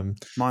anymore.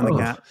 Mind the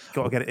gap.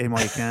 Got to get it in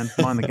while you can.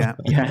 Mind the gap.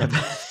 Yeah.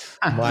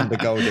 Mind the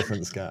goal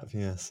difference gap.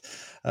 Yes.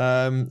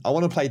 I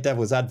want to play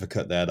devil's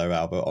advocate there, though,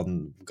 Albert.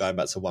 On going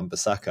back to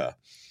Wan-Bissaka.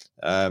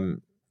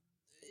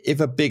 If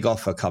a big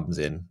offer comes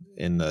in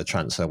the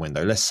transfer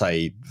window, let's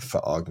say, for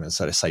argument's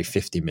sake, let's say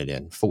 50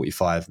 million,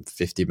 45,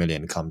 50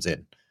 million comes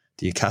in,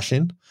 do you cash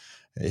in?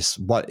 It's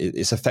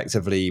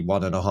effectively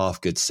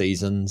 1.5 good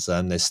seasons,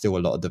 and there's still a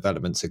lot of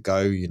development to go.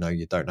 You know,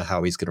 you don't know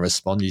how he's going to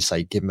respond. You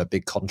say, give him a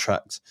big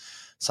contract.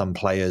 Some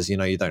players, you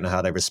know, you don't know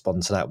how they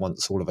respond to that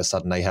once all of a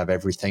sudden they have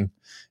everything.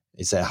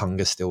 Is their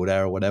hunger still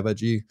there or whatever?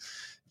 Would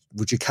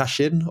you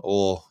cash in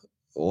or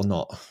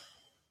not?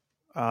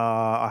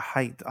 I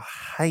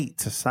hate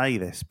to say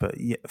this, but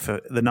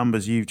for the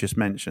numbers you've just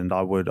mentioned,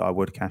 I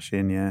would cash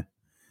in. Yeah,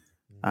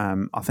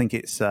 I think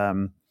it's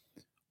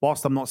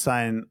whilst I'm not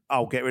saying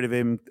I'll get rid of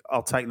him,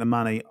 I'll take the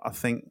money. I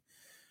think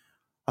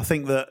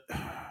that,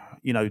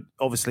 you know,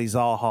 obviously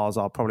Zaha's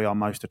are probably our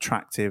most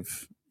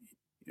attractive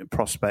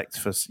prospect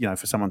for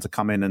someone to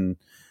come in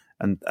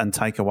and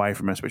take away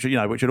from us, which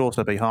would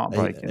also be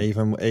heartbreaking.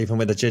 Even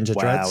with the ginger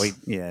dreads.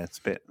 It's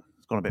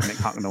gone a bit Mick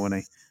Hucknall, isn't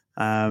he?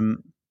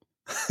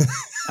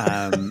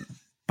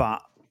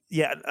 But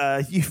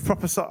yeah, you've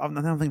proper. I'm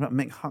now thinking about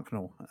Mick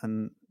Hucknall,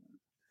 and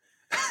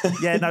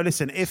yeah, no.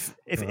 Listen, if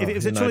it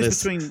was a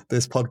choice between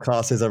this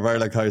podcast is a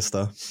roller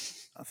coaster,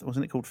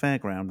 wasn't it called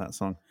Fairground? That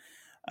song.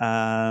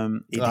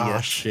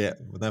 Idiot. Shit.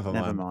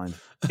 Never mind.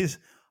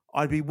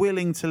 I'd be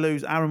willing to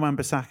lose Aaron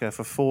Wan-Bissaka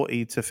for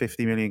 40 to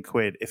 50 million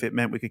quid if it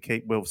meant we could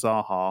keep Wilf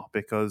Zaha,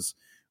 because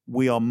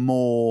we are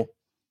more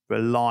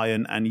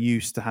reliant and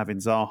used to having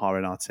Zaha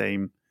in our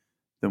team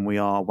than we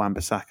are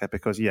Wan-Bissaka,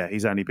 because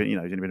he's only been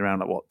around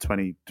like what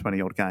 20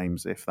 odd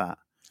games, if that.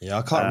 Yeah,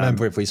 I can't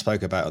remember if we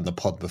spoke about it on the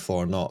pod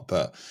before or not,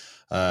 but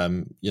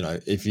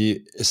if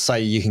you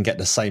say you can get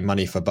the same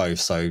money for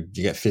both, so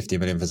you get 50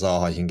 million for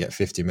Zaha, you can get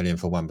 50 million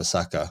for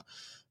Wan-Bissaka.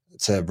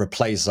 To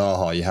replace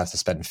Zaha, you have to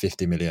spend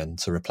 50 million.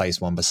 To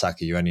replace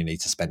Wan-Bissaka, you only need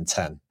to spend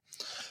 10.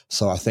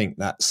 So I think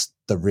that's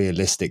the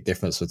realistic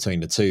difference between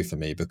the two for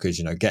me, because,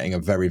 you know, getting a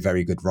very,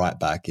 very good right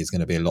back is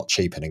going to be a lot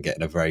cheaper than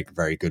getting a very,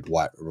 very good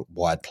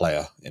wide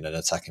player in an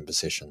attacking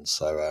position.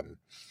 So,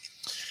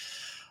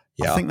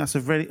 I think that's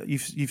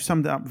you've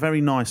summed it up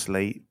very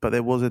nicely, but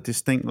there was a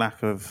distinct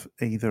lack of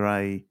either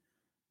a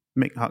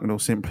Mick Hucknall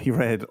Simply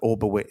Red or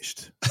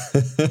Bewitched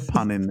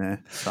pun in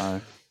there.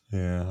 So.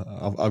 Yeah,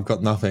 I've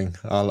got nothing.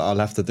 I'll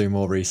have to do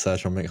more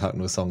research on Mick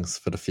Hucknall songs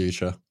for the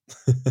future.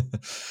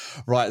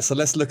 Right, so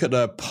let's look at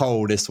the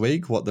poll this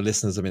week, what the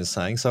listeners have been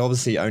saying. So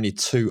obviously only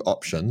 2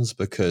 options,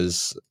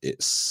 because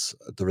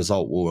the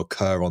result will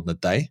occur on the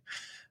day.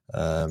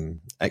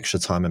 Extra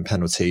time and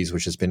penalties,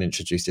 which has been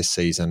introduced this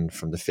season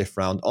from the 5th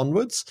round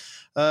onwards.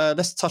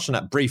 Let's touch on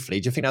that briefly.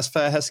 Do you think that's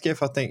fair,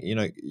 Hesketh? I think, you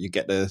know, you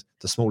get the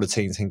smaller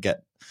teams can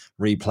get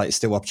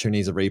still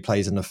opportunities of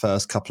replays in the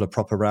first couple of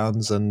proper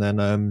rounds, and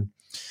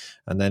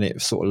then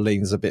it sort of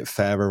leans a bit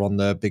fairer on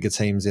the bigger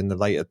teams in the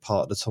later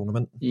part of the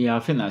tournament. Yeah, I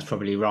think that's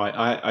probably right.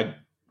 I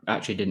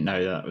actually didn't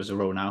know that was a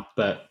rule now.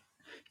 But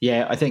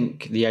yeah, I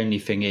think the only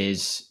thing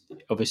is,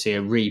 obviously,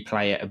 a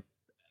replay at a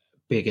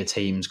bigger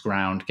team's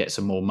ground gets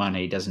some more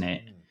money, doesn't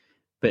it?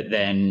 But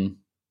then,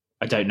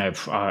 I don't know.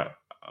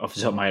 off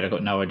the top of my head, I've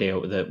got no idea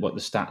what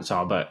the stats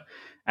are, but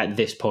at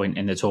this point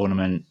in the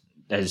tournament,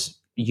 there's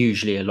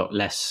usually a lot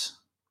less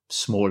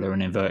smaller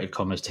and inverted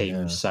commas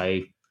teams, so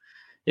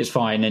it's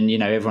fine. And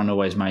everyone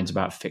always moans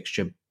about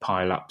fixture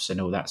pile-ups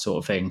and all that sort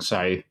of thing.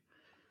 So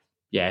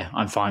yeah,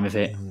 I'm fine with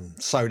it.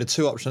 So the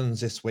two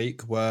options this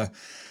week were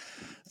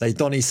they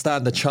Donny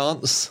stand a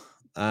chance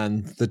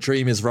and the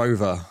dream is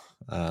Rover.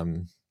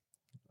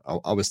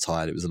 I was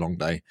tired. It was a long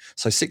day.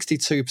 So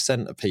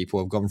 62% of people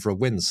have gone for a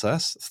win. So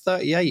that's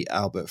 38,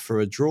 Albert, for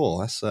a draw.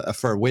 That's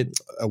for a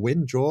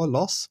win, draw,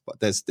 loss. But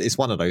it's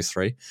one of those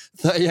three.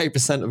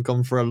 38% have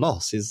gone for a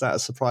loss. Is that a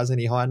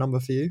surprisingly high number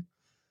for you?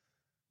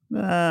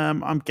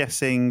 I'm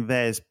guessing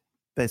there's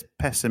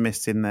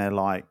pessimists in there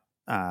like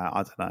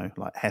I don't know,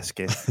 like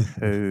Hesketh,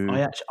 who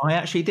I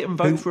actually didn't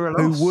vote for a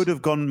loss. Who would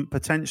have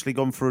potentially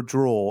gone for a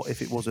draw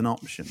if it was an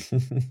option.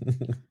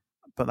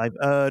 But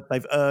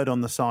they've erred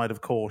on the side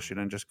of caution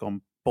and just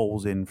gone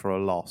balls in for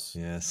a loss.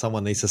 Yeah,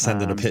 someone needs to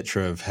send in a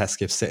picture of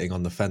Hesketh sitting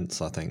on the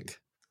fence, I think.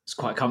 It's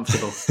quite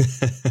comfortable.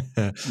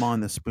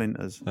 Mind the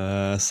splinters.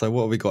 So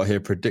what have we got here?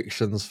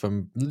 Predictions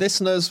from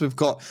listeners. We've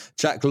got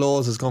Jack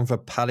Laws has gone for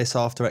Palace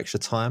after extra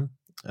time.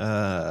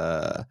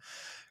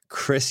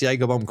 Chris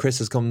Jagerbomb. Chris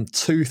has gone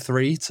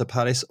 2-3 to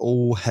Palace,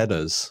 all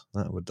headers.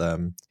 That would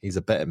he's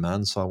a betting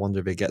man, so I wonder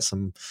if he gets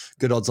some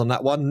good odds on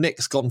that one.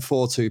 Nick's gone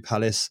 4-2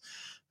 Palace.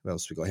 What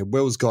else we got here?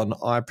 Will's gone.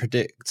 I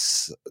predict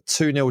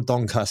 2-0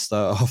 Doncaster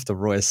after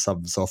Roy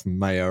subs off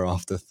Mayer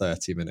after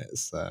 30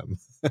 minutes.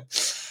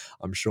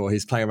 I'm sure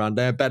he's playing around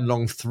there. Ben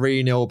Long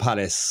 3-0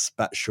 Palace.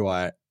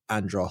 Batshuayi,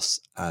 Andros,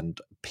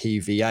 and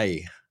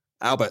PVA.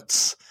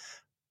 Albert,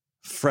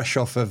 fresh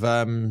off of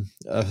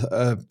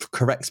a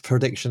correct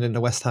prediction in the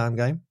West Ham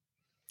game.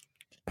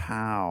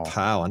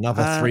 Pow!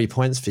 Another 3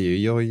 points for you.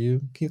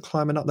 You're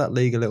climbing up that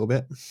league a little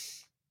bit.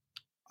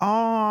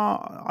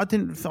 I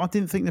didn't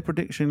think the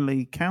prediction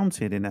league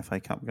counted in FA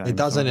Cup games. It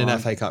doesn't in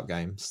FA Cup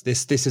games.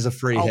 This is a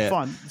free hit. Oh,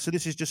 fine. So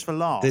this is just for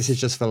laughs? This is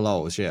just for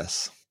lols,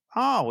 yes.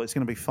 Oh, it's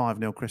going to be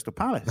 5-0 Crystal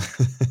Palace.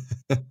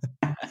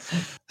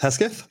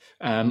 Hesketh?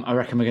 I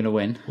reckon we're going to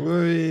win.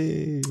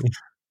 Whee.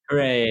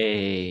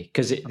 Hooray!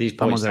 Because these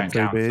points don't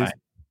count. So.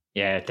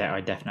 Yeah,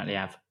 I definitely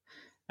have.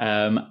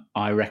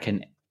 I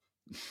reckon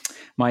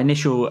my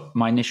initial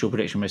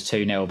prediction was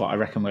 2-0, but I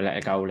reckon we'll let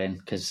a goal in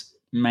because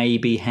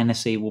maybe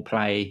Hennessy will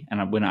play,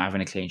 and we're not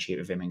having a clean sheet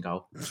with him in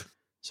goal.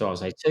 So I'll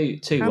say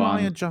 2-1. Can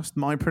I adjust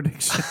my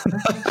prediction?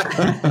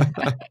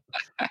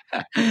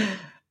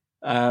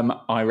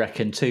 I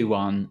reckon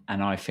 2-1,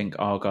 and I think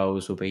our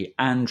goals will be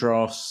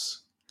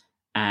Andros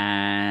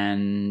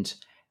and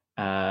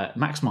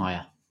Max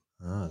Meyer.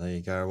 Oh, there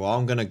you go. Well,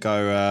 I'm going to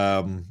go.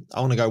 I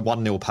want to go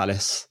 1-0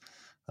 Palace.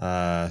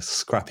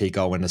 Scrappy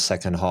goal in the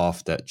second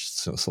half that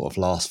sort of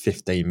last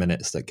 15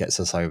 minutes that gets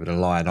us over the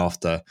line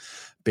after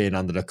being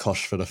under the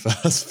cosh for the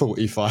first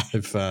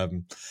 45. I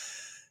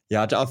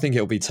think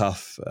it'll be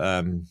tough.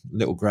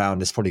 Little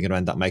ground is probably going to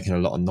end up making a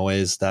lot of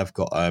noise. They've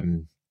got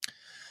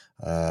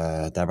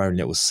their own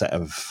little set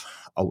of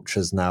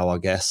ultras now, I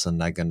guess,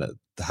 and they're going to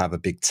have a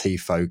big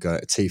Tofu? They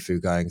got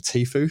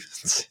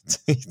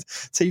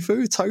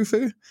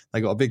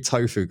a big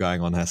tofu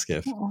going on,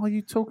 Hesketh. What are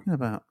you talking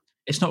about?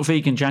 It's not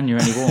vegan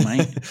January anymore,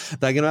 mate.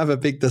 They're going to have a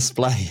big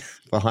display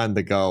behind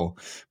the goal,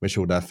 which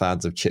all their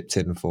fans have chipped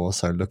in for.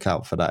 So look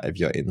out for that if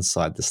you're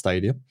inside the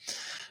stadium.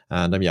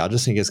 And I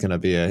just think it's going to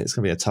be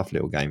a tough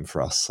little game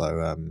for us.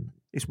 So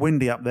it's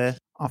windy up there.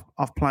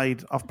 I've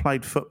played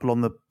football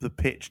on the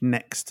pitch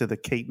next to the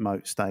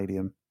Keepmoat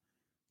Stadium.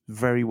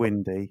 Very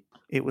windy.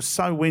 It was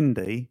so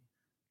windy,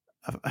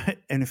 and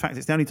in fact,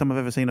 it's the only time I've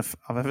ever seen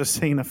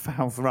a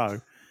foul throw.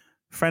 A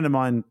friend of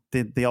mine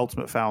did the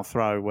ultimate foul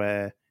throw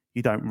where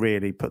you don't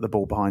really put the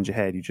ball behind your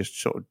head. You just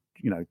sort of,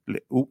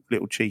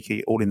 little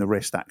cheeky, all in the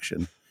wrist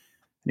action.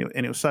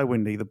 And it was so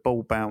windy, the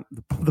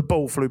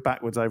ball flew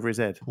backwards over his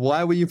head.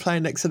 Why were you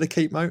playing next to the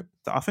Keepmoat?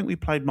 I think we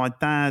played my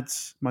dad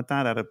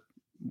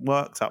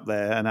worked up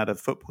there and had a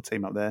football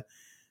team up there. And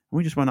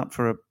we just went up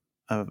for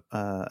an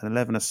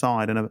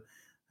 11-a-side and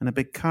a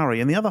big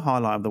curry. And the other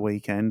highlight of the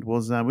weekend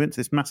was we went to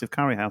this massive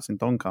curry house in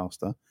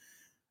Doncaster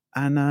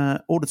and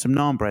ordered some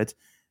naan bread.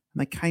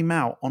 And they came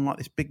out on like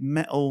this big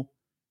metal,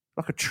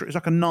 it's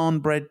like a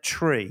naan bread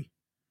tree.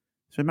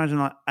 So imagine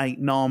like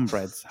 8 naan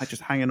breads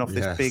just hanging off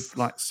this big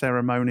like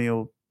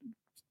ceremonial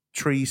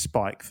tree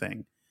spike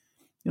thing.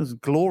 It was a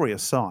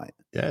glorious sight.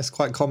 Yeah, it's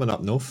quite common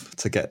up north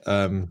to get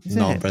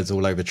naan breads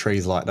all over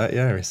trees like that.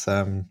 Yeah, it's.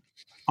 I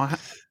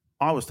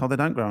was told they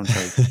don't grow on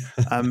trees.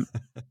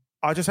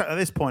 At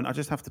this point, I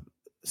just have to.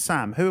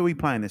 Sam, who are we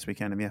playing this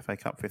weekend in the FA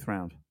Cup 5th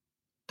round?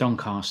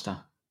 Doncaster.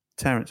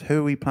 Terence, who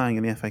are we playing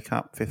in the FA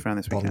Cup 5th round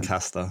this weekend?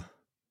 Doncaster.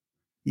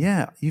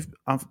 Yeah,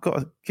 I've got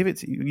to give it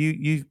to you.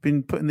 You've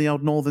been putting the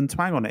old northern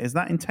twang on it. Is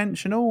that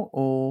intentional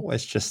or? Well,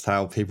 it's just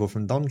how people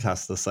from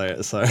Doncaster say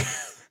it. So.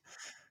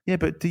 Yeah,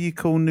 but do you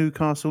call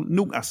Newcastle?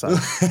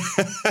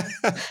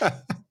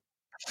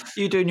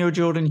 You doing your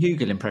Jordan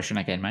Hugill impression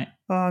again, mate?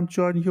 I'm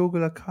Jordan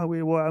Hugill. I can't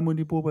wait what I'm on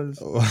the bubbles.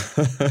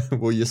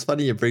 Well, it's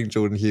funny you bring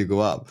Jordan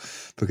Hugill up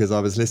because I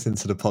was listening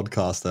to the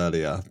podcast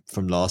earlier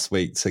from last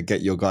week to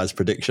get your guys'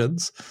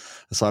 predictions.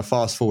 So I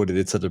fast forwarded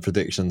it to the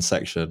predictions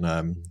section.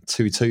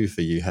 2-2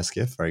 for you,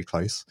 Hesketh, very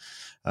close.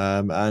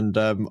 And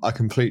I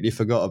completely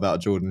forgot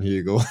about Jordan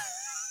Hugill.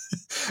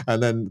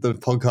 And then the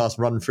podcast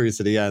run through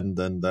to the end,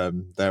 and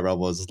there I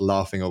was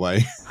laughing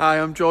away. Hi,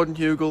 I'm Jordan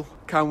Hugill.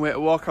 Can't wait to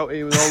walk out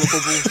here with all the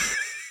bubbles.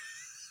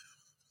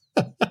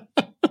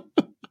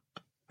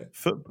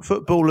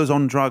 Footballers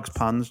on drugs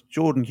puns.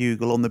 Jordan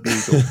Hugill on the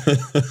bugle.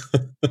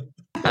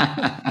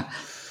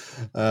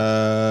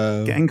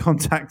 Get in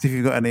contact if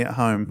you've got any at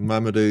home.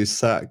 Mamadou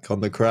Sack on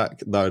the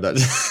crack. No,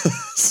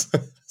 that's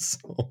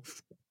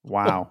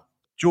wow.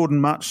 Jordan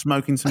Much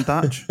smoking some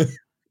Dutch.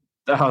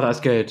 Oh, that's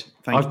good.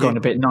 Thank I've you. gone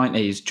a bit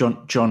 90s.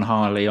 John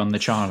Harley on the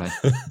Charlie.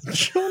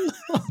 John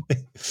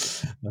Harley.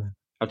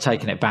 I've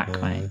taken it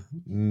back, mate.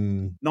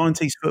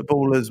 90s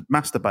footballers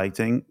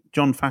masturbating.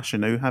 John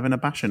Fashanu having a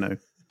bashanu.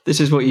 This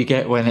is what you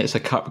get when it's a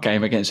cup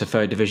game against a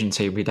third division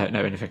team we don't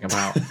know anything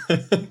about.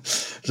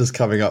 Just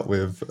coming up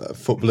with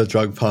footballer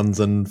drug puns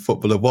and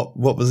footballer. What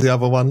was the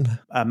other one?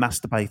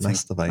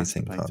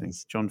 Masturbating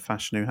puns. John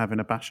Fashanu having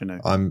a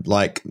bashanu. I'm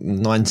like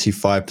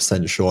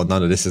 95% sure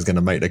none of this is going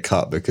to make the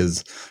cut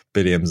because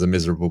Billiam's a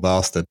miserable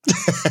bastard.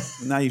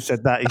 Now you've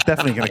said that, he's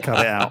definitely going to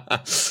cut it out.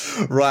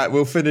 Right,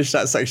 we'll finish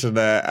that section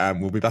there and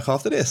we'll be back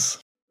after this.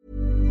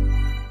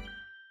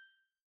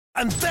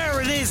 And there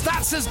it is,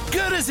 that's as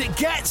good as it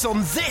gets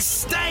on this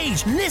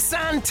stage.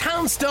 Nissan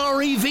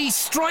Townstar EV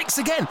strikes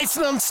again. It's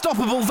an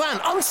unstoppable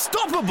van,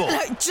 unstoppable.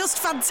 Look, just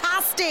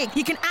fantastic.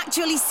 You can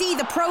actually see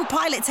the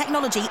ProPilot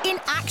technology in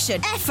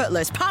action.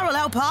 Effortless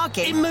parallel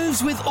parking. It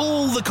moves with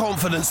all the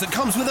confidence that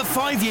comes with a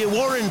 5-year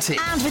warranty.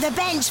 And with a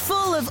bench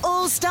full of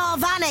all-star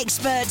van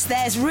experts,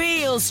 there's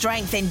real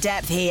strength in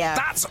depth here.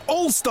 That's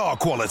all-star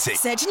quality.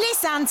 Search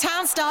Nissan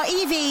Townstar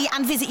EV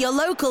and visit your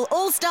local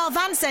all-star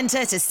van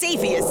centre to see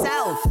for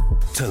yourself.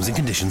 Terms and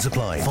conditions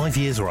apply. 5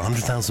 years or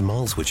 100,000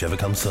 miles, whichever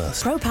comes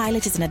first.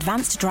 ProPilot is an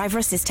advanced driver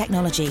assist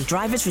technology.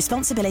 Driver's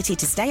responsibility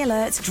to stay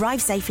alert, drive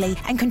safely,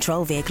 and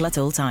control vehicle at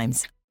all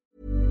times.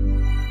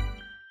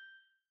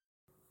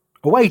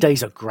 Away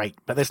days are great,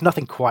 but there's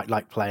nothing quite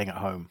like playing at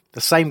home.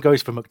 The same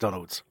goes for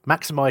McDonald's.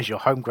 Maximise your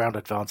home ground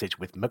advantage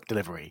with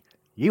McDelivery.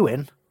 You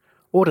in?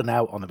 Order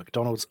now on the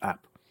McDonald's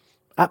app.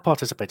 At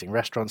participating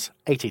restaurants,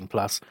 18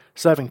 plus,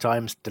 serving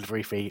times,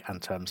 delivery fee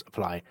and terms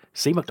apply.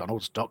 See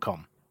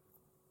mcdonalds.com.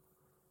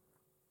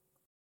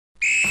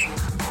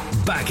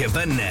 Back of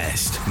the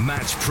Nest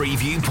Match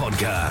Preview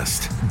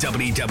Podcast.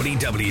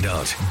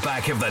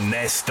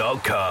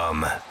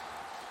 www.backofthenest.com.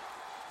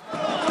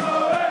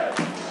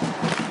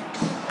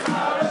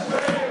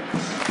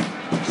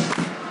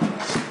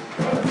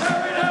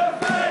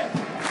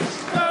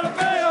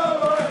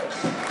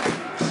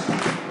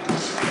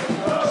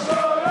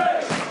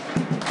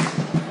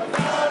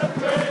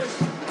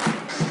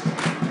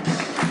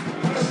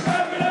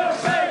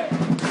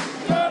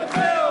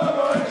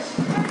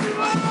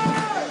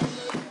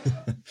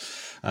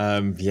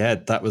 Yeah,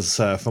 that was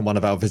from one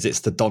of our visits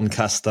to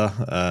Doncaster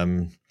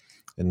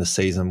in the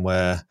season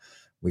where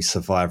we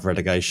survived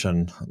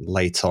relegation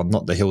late on,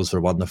 not the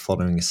Hillsborough one, the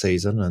following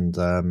season. And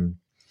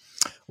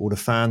all the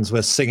fans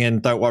were singing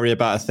 "Don't Worry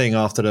About a Thing"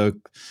 after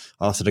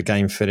the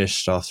game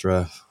finished,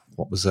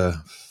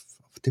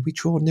 did we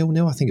draw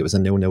 0-0? I think it was a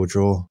 0-0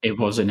 draw. It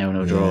was a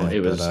 0-0 draw. It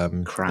was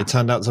crap. It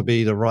turned out to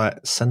be the right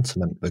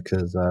sentiment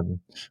because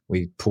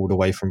we pulled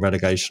away from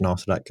relegation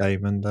after that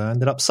game and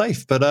ended up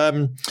safe. But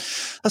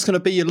that's going to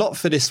be your lot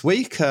for this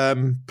week.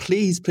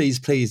 Please,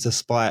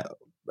 despite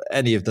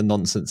any of the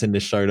nonsense in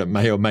this show that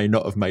may or may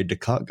not have made the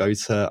cut, go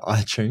to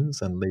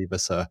iTunes and leave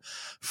us a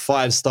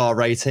 5-star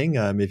rating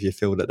if you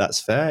feel that that's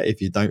fair.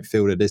 If you don't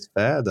feel that it's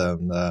fair,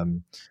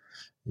 then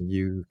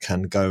you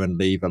can go and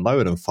leave a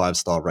lower than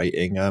 5-star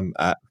rating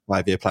at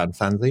 5-Year Plan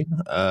Fanzine.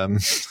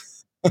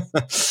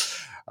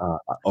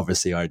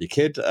 Obviously, I only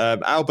kid.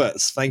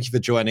 Alberts, thank you for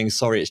joining.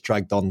 Sorry it's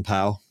dragged on,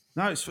 pal.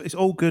 No, it's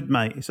all good,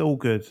 mate. It's all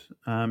good.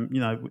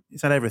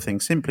 It's had everything.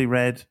 Simply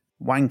Red,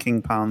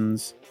 wanking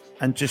puns,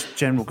 and just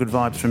general good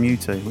vibes from you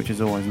two, which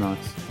is always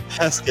nice.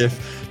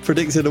 Hesketh,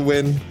 predicted a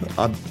win.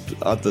 I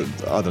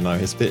don't know.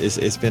 It's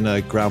been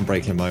a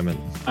groundbreaking moment.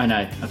 I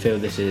know. I feel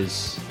this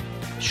is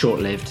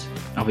short-lived.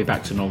 I'll be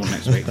back to normal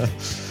next week.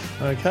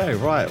 Okay,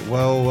 right.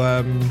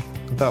 Well,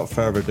 without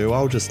further ado,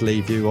 I'll just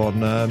leave you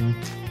on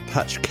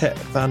Patchket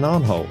Van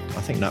Arnholt.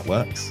 I think that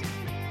works.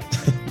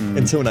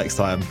 Until next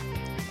time,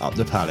 up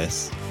the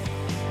Palace.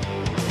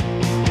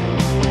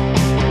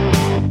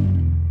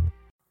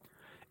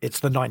 It's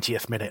the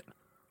 90th minute.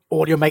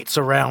 All your mates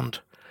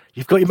around.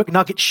 You've got your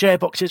McNugget share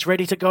boxes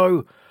ready to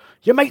go.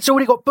 Your mate's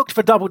already got booked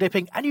for double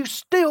dipping, and you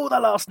steal the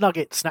last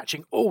nugget,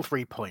 snatching all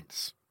 3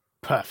 points.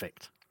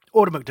 Perfect.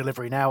 Order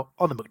McDelivery now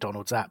on the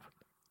McDonald's app.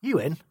 You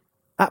in?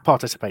 At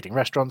participating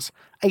restaurants,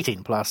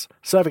 18 plus,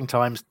 serving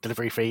times,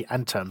 delivery fee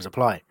and terms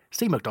apply.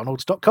 See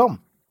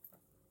mcdonalds.com.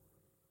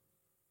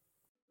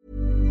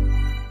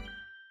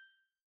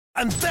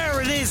 And there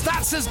it is,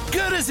 that's as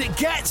good as it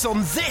gets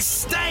on this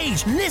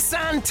stage.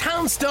 Nissan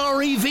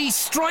Townstar EV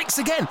strikes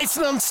again. It's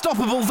an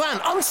unstoppable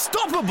van,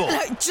 unstoppable.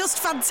 Look, just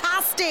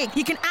fantastic.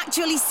 You can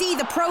actually see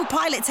the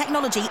ProPilot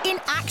technology in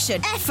action.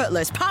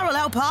 Effortless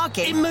parallel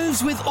parking. It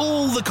moves with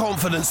all the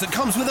confidence that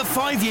comes with a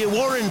 5-year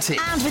warranty.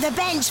 And with a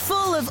bench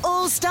full of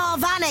all-star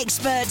van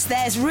experts,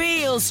 there's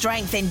real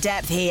strength in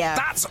depth here.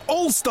 That's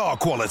all-star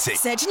quality.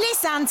 Search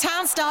Nissan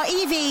Townstar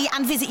EV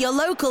and visit your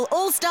local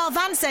all-star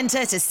van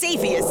centre to see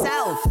for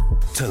yourself.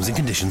 Terms and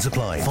conditions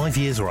apply. 5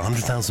 years or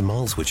 100,000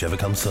 miles, whichever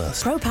comes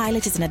first.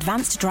 ProPilot is an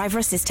advanced driver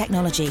assist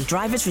technology.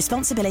 Driver's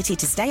responsibility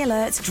to stay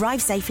alert,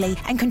 drive safely,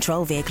 and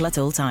control vehicle at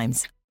all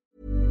times.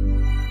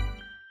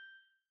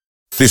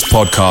 This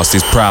podcast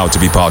is proud to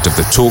be part of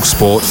the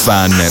TalkSport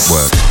Fan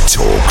Network.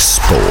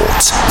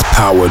 TalkSport.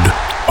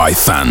 Powered by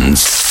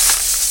fans.